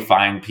generally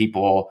find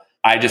people.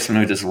 I just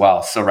moved as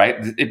well. So, right,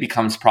 it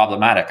becomes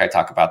problematic. I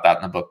talk about that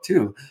in the book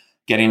too.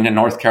 Getting to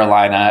North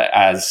Carolina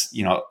as,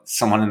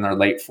 someone in their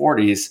late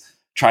 40s,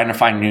 trying to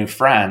find new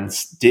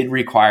friends did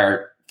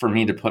require for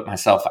me to put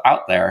myself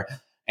out there.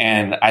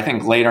 And I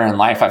think later in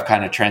life, I've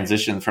kind of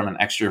transitioned from an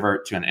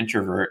extrovert to an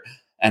introvert.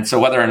 And so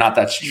whether or not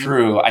that's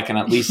true, I can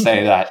at least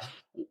say that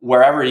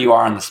wherever you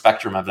are on the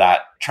spectrum of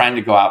that, trying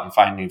to go out and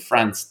find new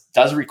friends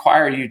does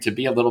require you to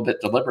be a little bit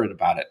deliberate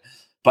about it.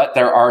 But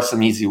there are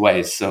some easy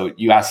ways. So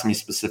you asked me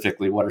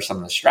specifically, what are some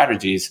of the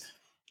strategies?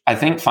 I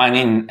think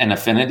finding an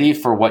affinity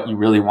for what you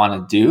really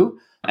want to do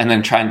and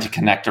then trying to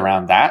connect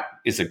around that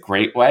is a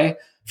great way.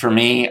 For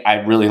me, I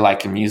really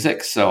like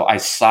music. So I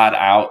sought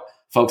out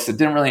folks that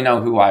didn't really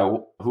know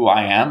who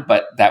I am,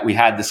 but that we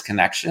had this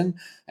connection.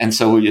 And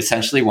so we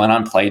essentially went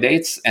on play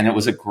dates, and it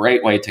was a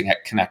great way to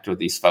connect with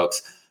these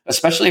folks,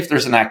 especially if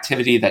there's an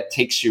activity that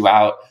takes you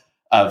out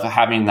of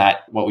having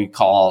that, what we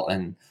call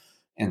in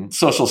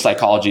social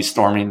psychology,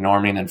 storming,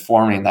 norming, and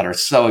forming, that are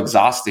so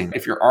exhausting.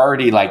 If you're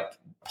already like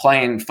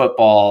playing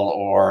football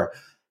or,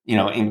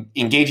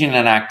 engaging in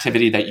an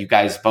activity that you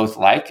guys both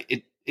like,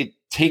 it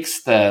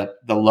takes the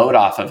load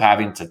off of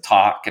having to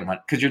talk, and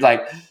because you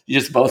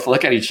just both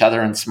look at each other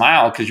and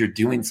smile because you're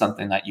doing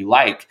something that you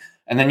like.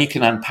 And then you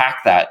can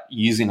unpack that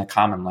using a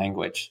common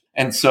language.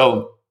 And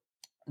so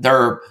there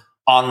are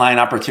online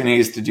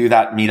opportunities to do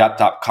that.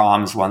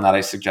 Meetup.com is one that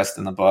I suggest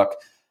in the book.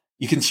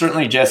 You can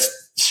certainly just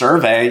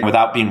survey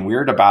without being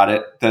weird about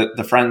it,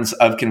 the friends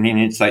of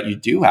convenience that you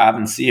do have,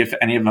 and see if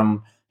any of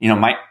them,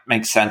 might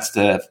make sense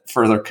to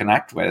further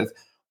connect with.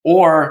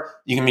 Or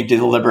you can be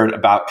deliberate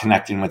about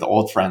connecting with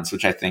old friends,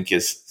 which I think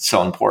is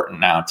so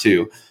important now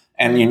too.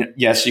 And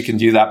yes, you can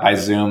do that by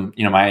Zoom.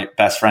 My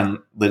best friend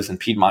lives in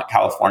Piedmont,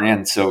 California,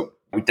 and so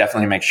we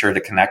definitely make sure to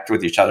connect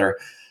with each other.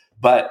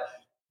 But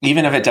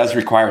even if it does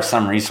require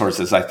some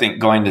resources, I think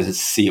going to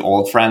see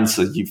old friends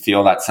so you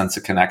feel that sense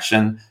of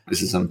connection,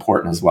 this is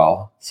important as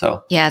well.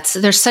 So yeah,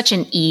 there's such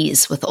an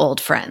ease with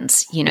old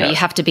friends. You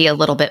have to be a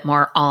little bit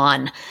more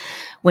on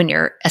when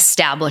you're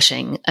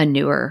establishing a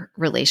newer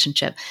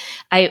relationship.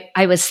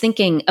 I was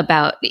thinking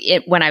about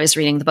it when I was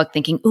reading the book,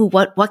 thinking, ooh,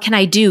 what can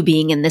I do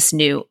being in this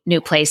new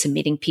place and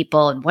meeting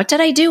people? And what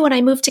did I do when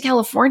I moved to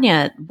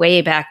California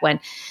way back when?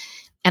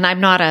 And I'm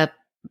not a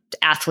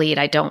athlete.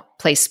 I don't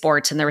play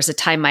sports. And there was a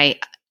time my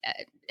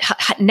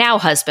now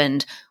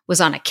husband was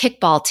on a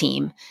kickball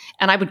team,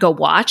 and I would go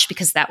watch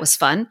because that was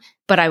fun.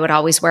 But I would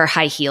always wear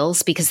high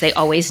heels because they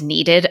always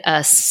needed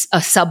a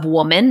sub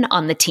woman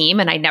on the team.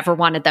 And I never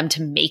wanted them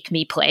to make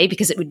me play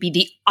because it would be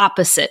the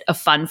opposite of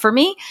fun for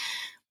me.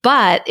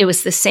 But it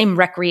was the same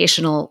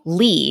recreational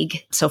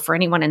league. So for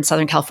anyone in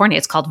Southern California,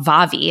 it's called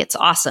Vavi. It's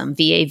awesome,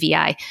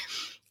 VAVI.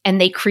 And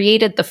they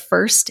created the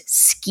first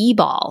skee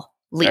ball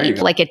league,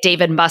 like at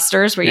Dave &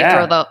 Buster's, where you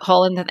throw the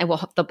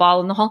ball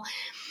in the hole.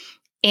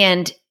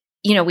 And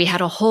we had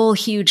a whole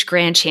huge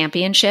grand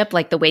championship,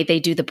 like the way they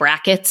do the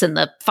brackets and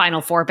the Final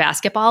Four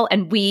basketball.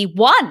 And we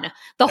won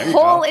the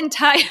whole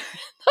entire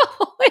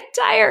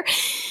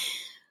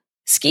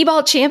skee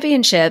ball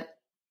championship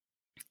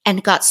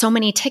and got so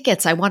many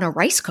tickets. I won a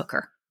rice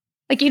cooker.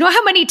 Like,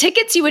 how many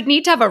tickets you would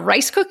need to have a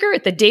rice cooker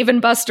at the Dave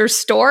 & Buster's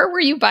store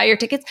where you buy your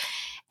tickets?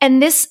 And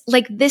this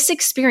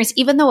experience,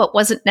 even though it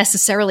wasn't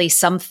necessarily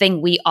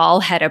something we all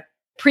had a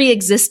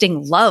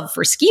pre-existing love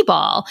for skee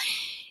ball,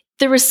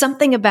 there was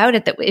something about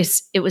it that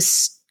it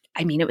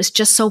was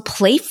just so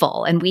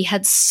playful, and we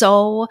had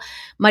so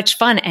much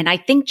fun. And I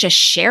think just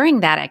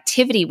sharing that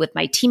activity with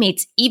my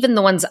teammates, even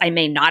the ones I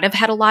may not have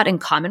had a lot in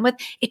common with,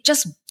 it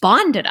just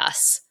bonded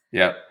us.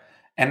 Yeah.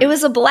 And it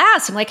was a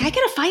blast. I'm like, I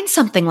got to find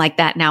something like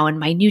that now in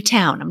my new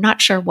town. I'm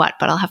not sure what,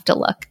 but I'll have to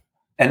look.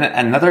 And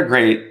another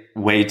great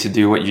way to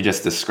do what you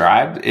just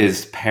described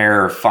is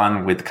pair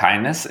fun with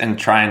kindness and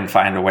try and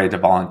find a way to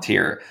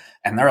volunteer.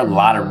 And there are a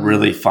lot of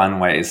really fun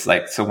ways.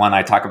 So one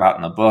I talk about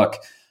in the book,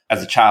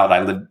 as a child,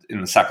 I lived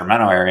in the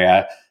Sacramento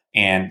area,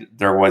 And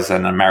there was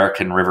an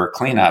American river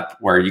cleanup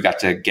where you got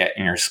to get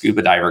in your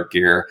scuba diver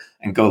gear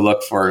and go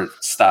look for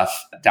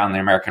stuff down the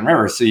American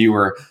River. So you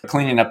were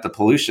cleaning up the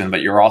pollution,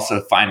 but you're also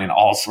finding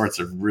all sorts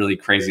of really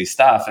crazy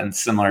stuff. And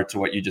similar to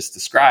what you just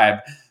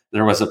described,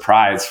 there was a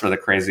prize for the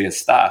craziest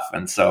stuff.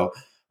 And so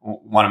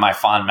one of my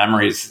fond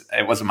memories,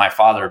 it wasn't my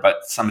father,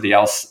 but somebody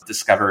else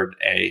discovered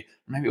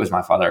maybe it was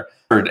my father,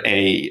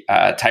 a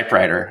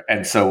typewriter.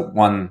 And so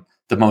won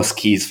the most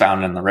keys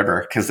found in the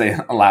river because they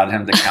allowed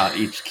him to count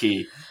each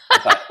key.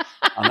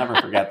 I'll never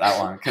forget that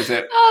one because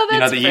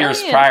the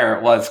years prior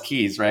it was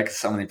keys, right? Because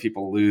so many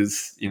people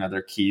lose,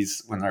 their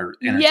keys when they're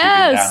inner tubing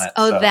down it.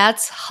 Oh,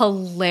 that's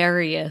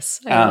hilarious.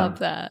 I love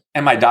that.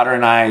 And my daughter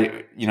and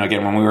I,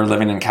 again, when we were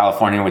living in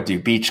California, would do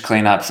beach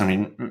cleanups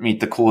and we meet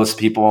the coolest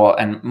people.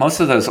 And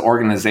most of those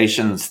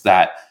organizations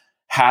that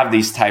have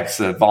these types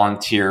of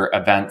volunteer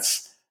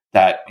events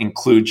that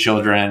include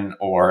children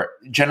or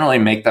generally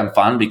make them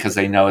fun because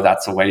they know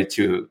that's a way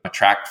to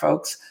attract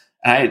folks.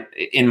 And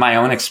in my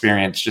own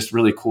experience, just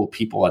really cool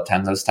people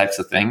attend those types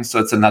of things. So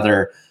it's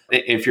another,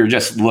 if you're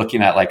just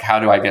looking at like, how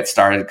do I get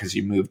started because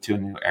you moved to a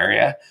new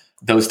area,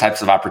 those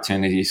types of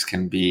opportunities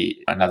can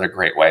be another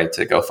great way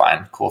to go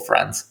find cool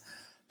friends.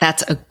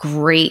 That's a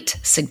great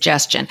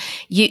suggestion.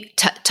 You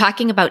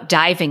talking about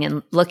diving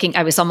and looking,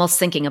 I was almost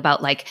thinking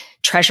about like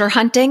treasure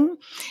hunting,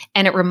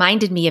 and it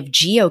reminded me of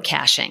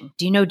geocaching.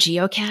 Do you know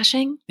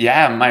geocaching?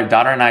 Yeah, my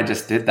daughter and I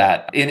just did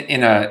that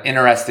in a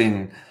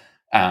interesting.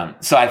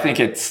 So I think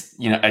it's,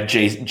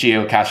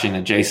 geocaching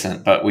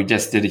adjacent, but we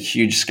just did a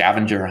huge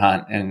scavenger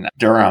hunt in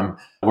Durham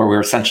where we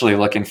were essentially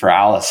looking for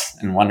Alice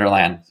in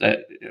Wonderland.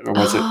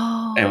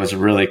 It was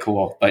really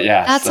cool, but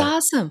yeah. That's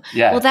awesome.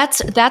 Yeah. Well,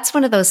 that's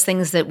one of those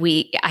things that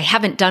I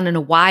haven't done in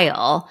a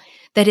while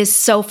that is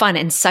so fun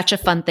and such a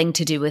fun thing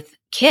to do with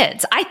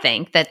kids. I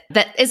think that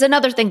is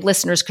another thing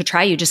listeners could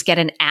try. You just get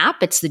an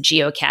app. It's the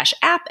Geocache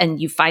app, and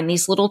you find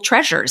these little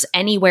treasures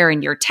anywhere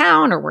in your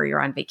town or where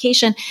you're on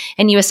vacation,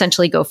 and you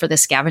essentially go for the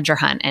scavenger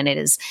hunt. And it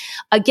is,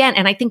 again,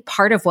 and I think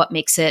part of what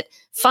makes it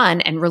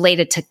fun and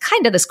related to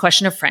kind of this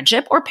question of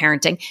friendship or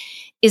parenting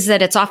is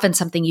that it's often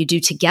something you do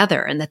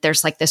together, and that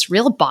there's like this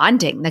real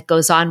bonding that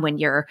goes on when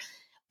you're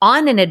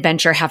on an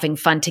adventure having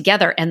fun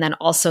together. And then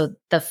also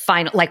the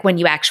final, like when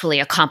you actually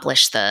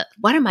accomplish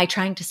what am I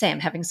trying to say? I'm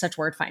having such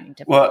word finding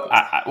difficulties.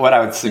 Well, what I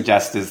would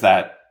suggest is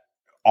that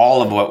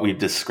all of what we've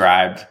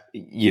described,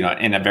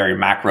 in a very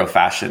macro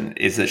fashion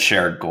is a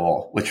shared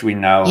goal, which we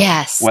know,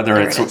 whether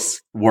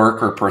it's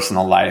work or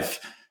personal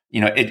life,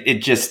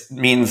 it just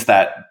means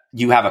that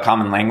you have a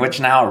common language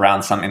now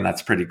around something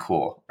that's pretty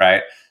cool.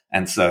 Right.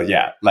 And so,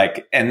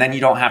 and then you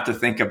don't have to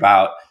think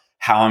about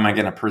how am I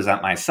going to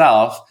present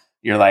myself?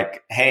 You're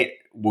like, hey,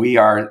 we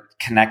are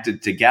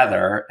connected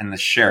together in the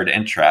shared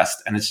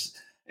interest. And it's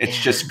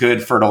just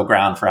good fertile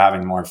ground for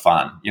having more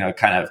fun,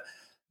 kind of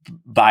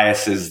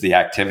biases the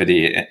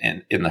activity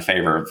in the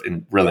favor of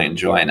really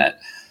enjoying it.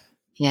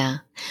 Yeah.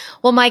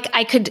 Well, Mike,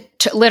 I could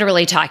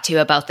literally talk to you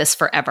about this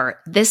forever.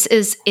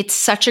 It's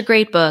such a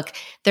great book.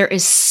 There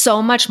is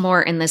so much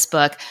more in this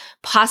book.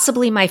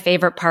 Possibly my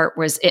favorite part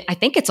was, I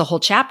think it's a whole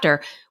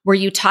chapter where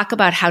you talk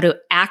about how to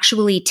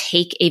actually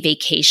take a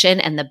vacation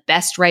and the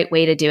best right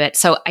way to do it.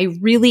 So I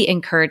really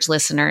encourage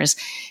listeners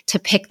to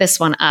pick this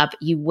one up.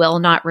 You will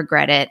not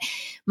regret it.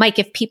 Mike,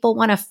 if people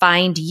want to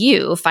find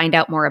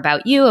out more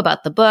about you,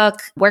 about the book,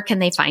 where can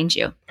they find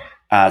you?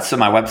 So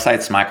my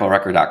website's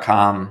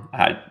michaelrucker.com.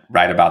 I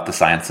write about the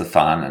science of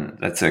fun, and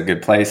that's a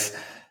good place.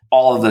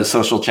 All of the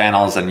social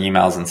channels and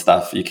emails and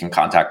stuff, you can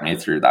contact me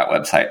through that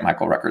website,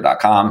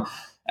 michaelrucker.com.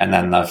 And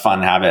then the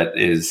Fun Habit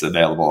is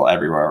available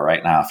everywhere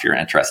right now if you're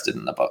interested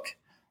in the book.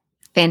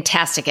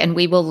 Fantastic. And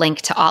we will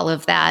link to all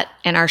of that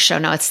in our show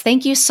notes.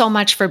 Thank you so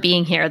much for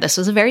being here. This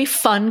was a very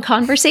fun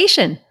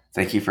conversation.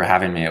 Thank you for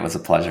having me. It was a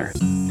pleasure.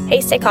 Hey,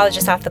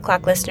 Psychologist Off the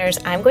Clock listeners,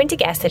 I'm going to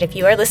guess that if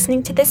you are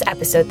listening to this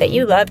episode that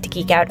you love to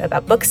geek out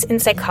about books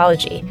and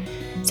psychology.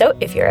 So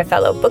if you're a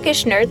fellow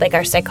bookish nerd like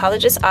our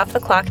Psychologist Off the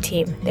Clock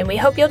team, then we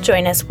hope you'll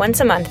join us once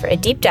a month for a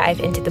deep dive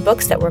into the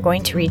books that we're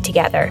going to read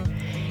together.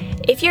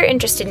 If you're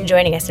interested in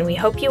joining us, and we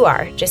hope you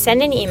are, just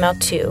send an email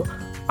to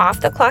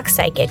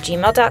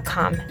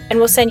offtheclockpsych@gmail.com and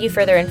we'll send you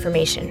further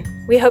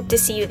information. We hope to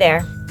see you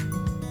there.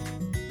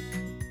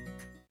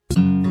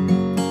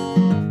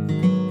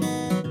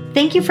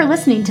 Thank you for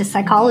listening to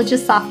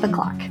Psychologists Off the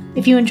Clock.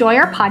 If you enjoy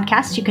our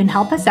podcast, you can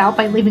help us out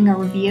by leaving a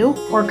review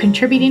or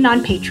contributing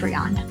on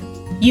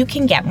Patreon. You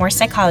can get more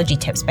psychology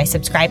tips by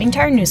subscribing to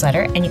our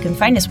newsletter, and you can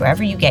find us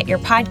wherever you get your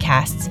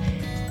podcasts.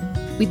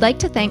 We'd like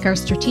to thank our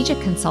strategic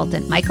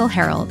consultant, Michael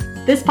Harold.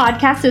 This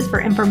podcast is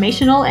for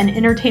informational and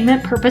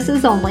entertainment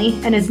purposes only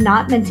and is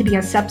not meant to be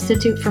a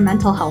substitute for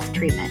mental health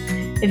treatment.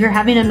 If you're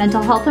having a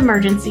mental health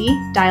emergency,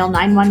 dial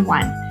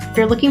 911. If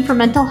you're looking for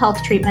mental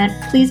health treatment,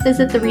 please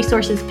visit the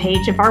resources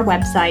page of our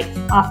website,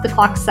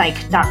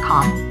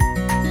 offtheclockpsych.com.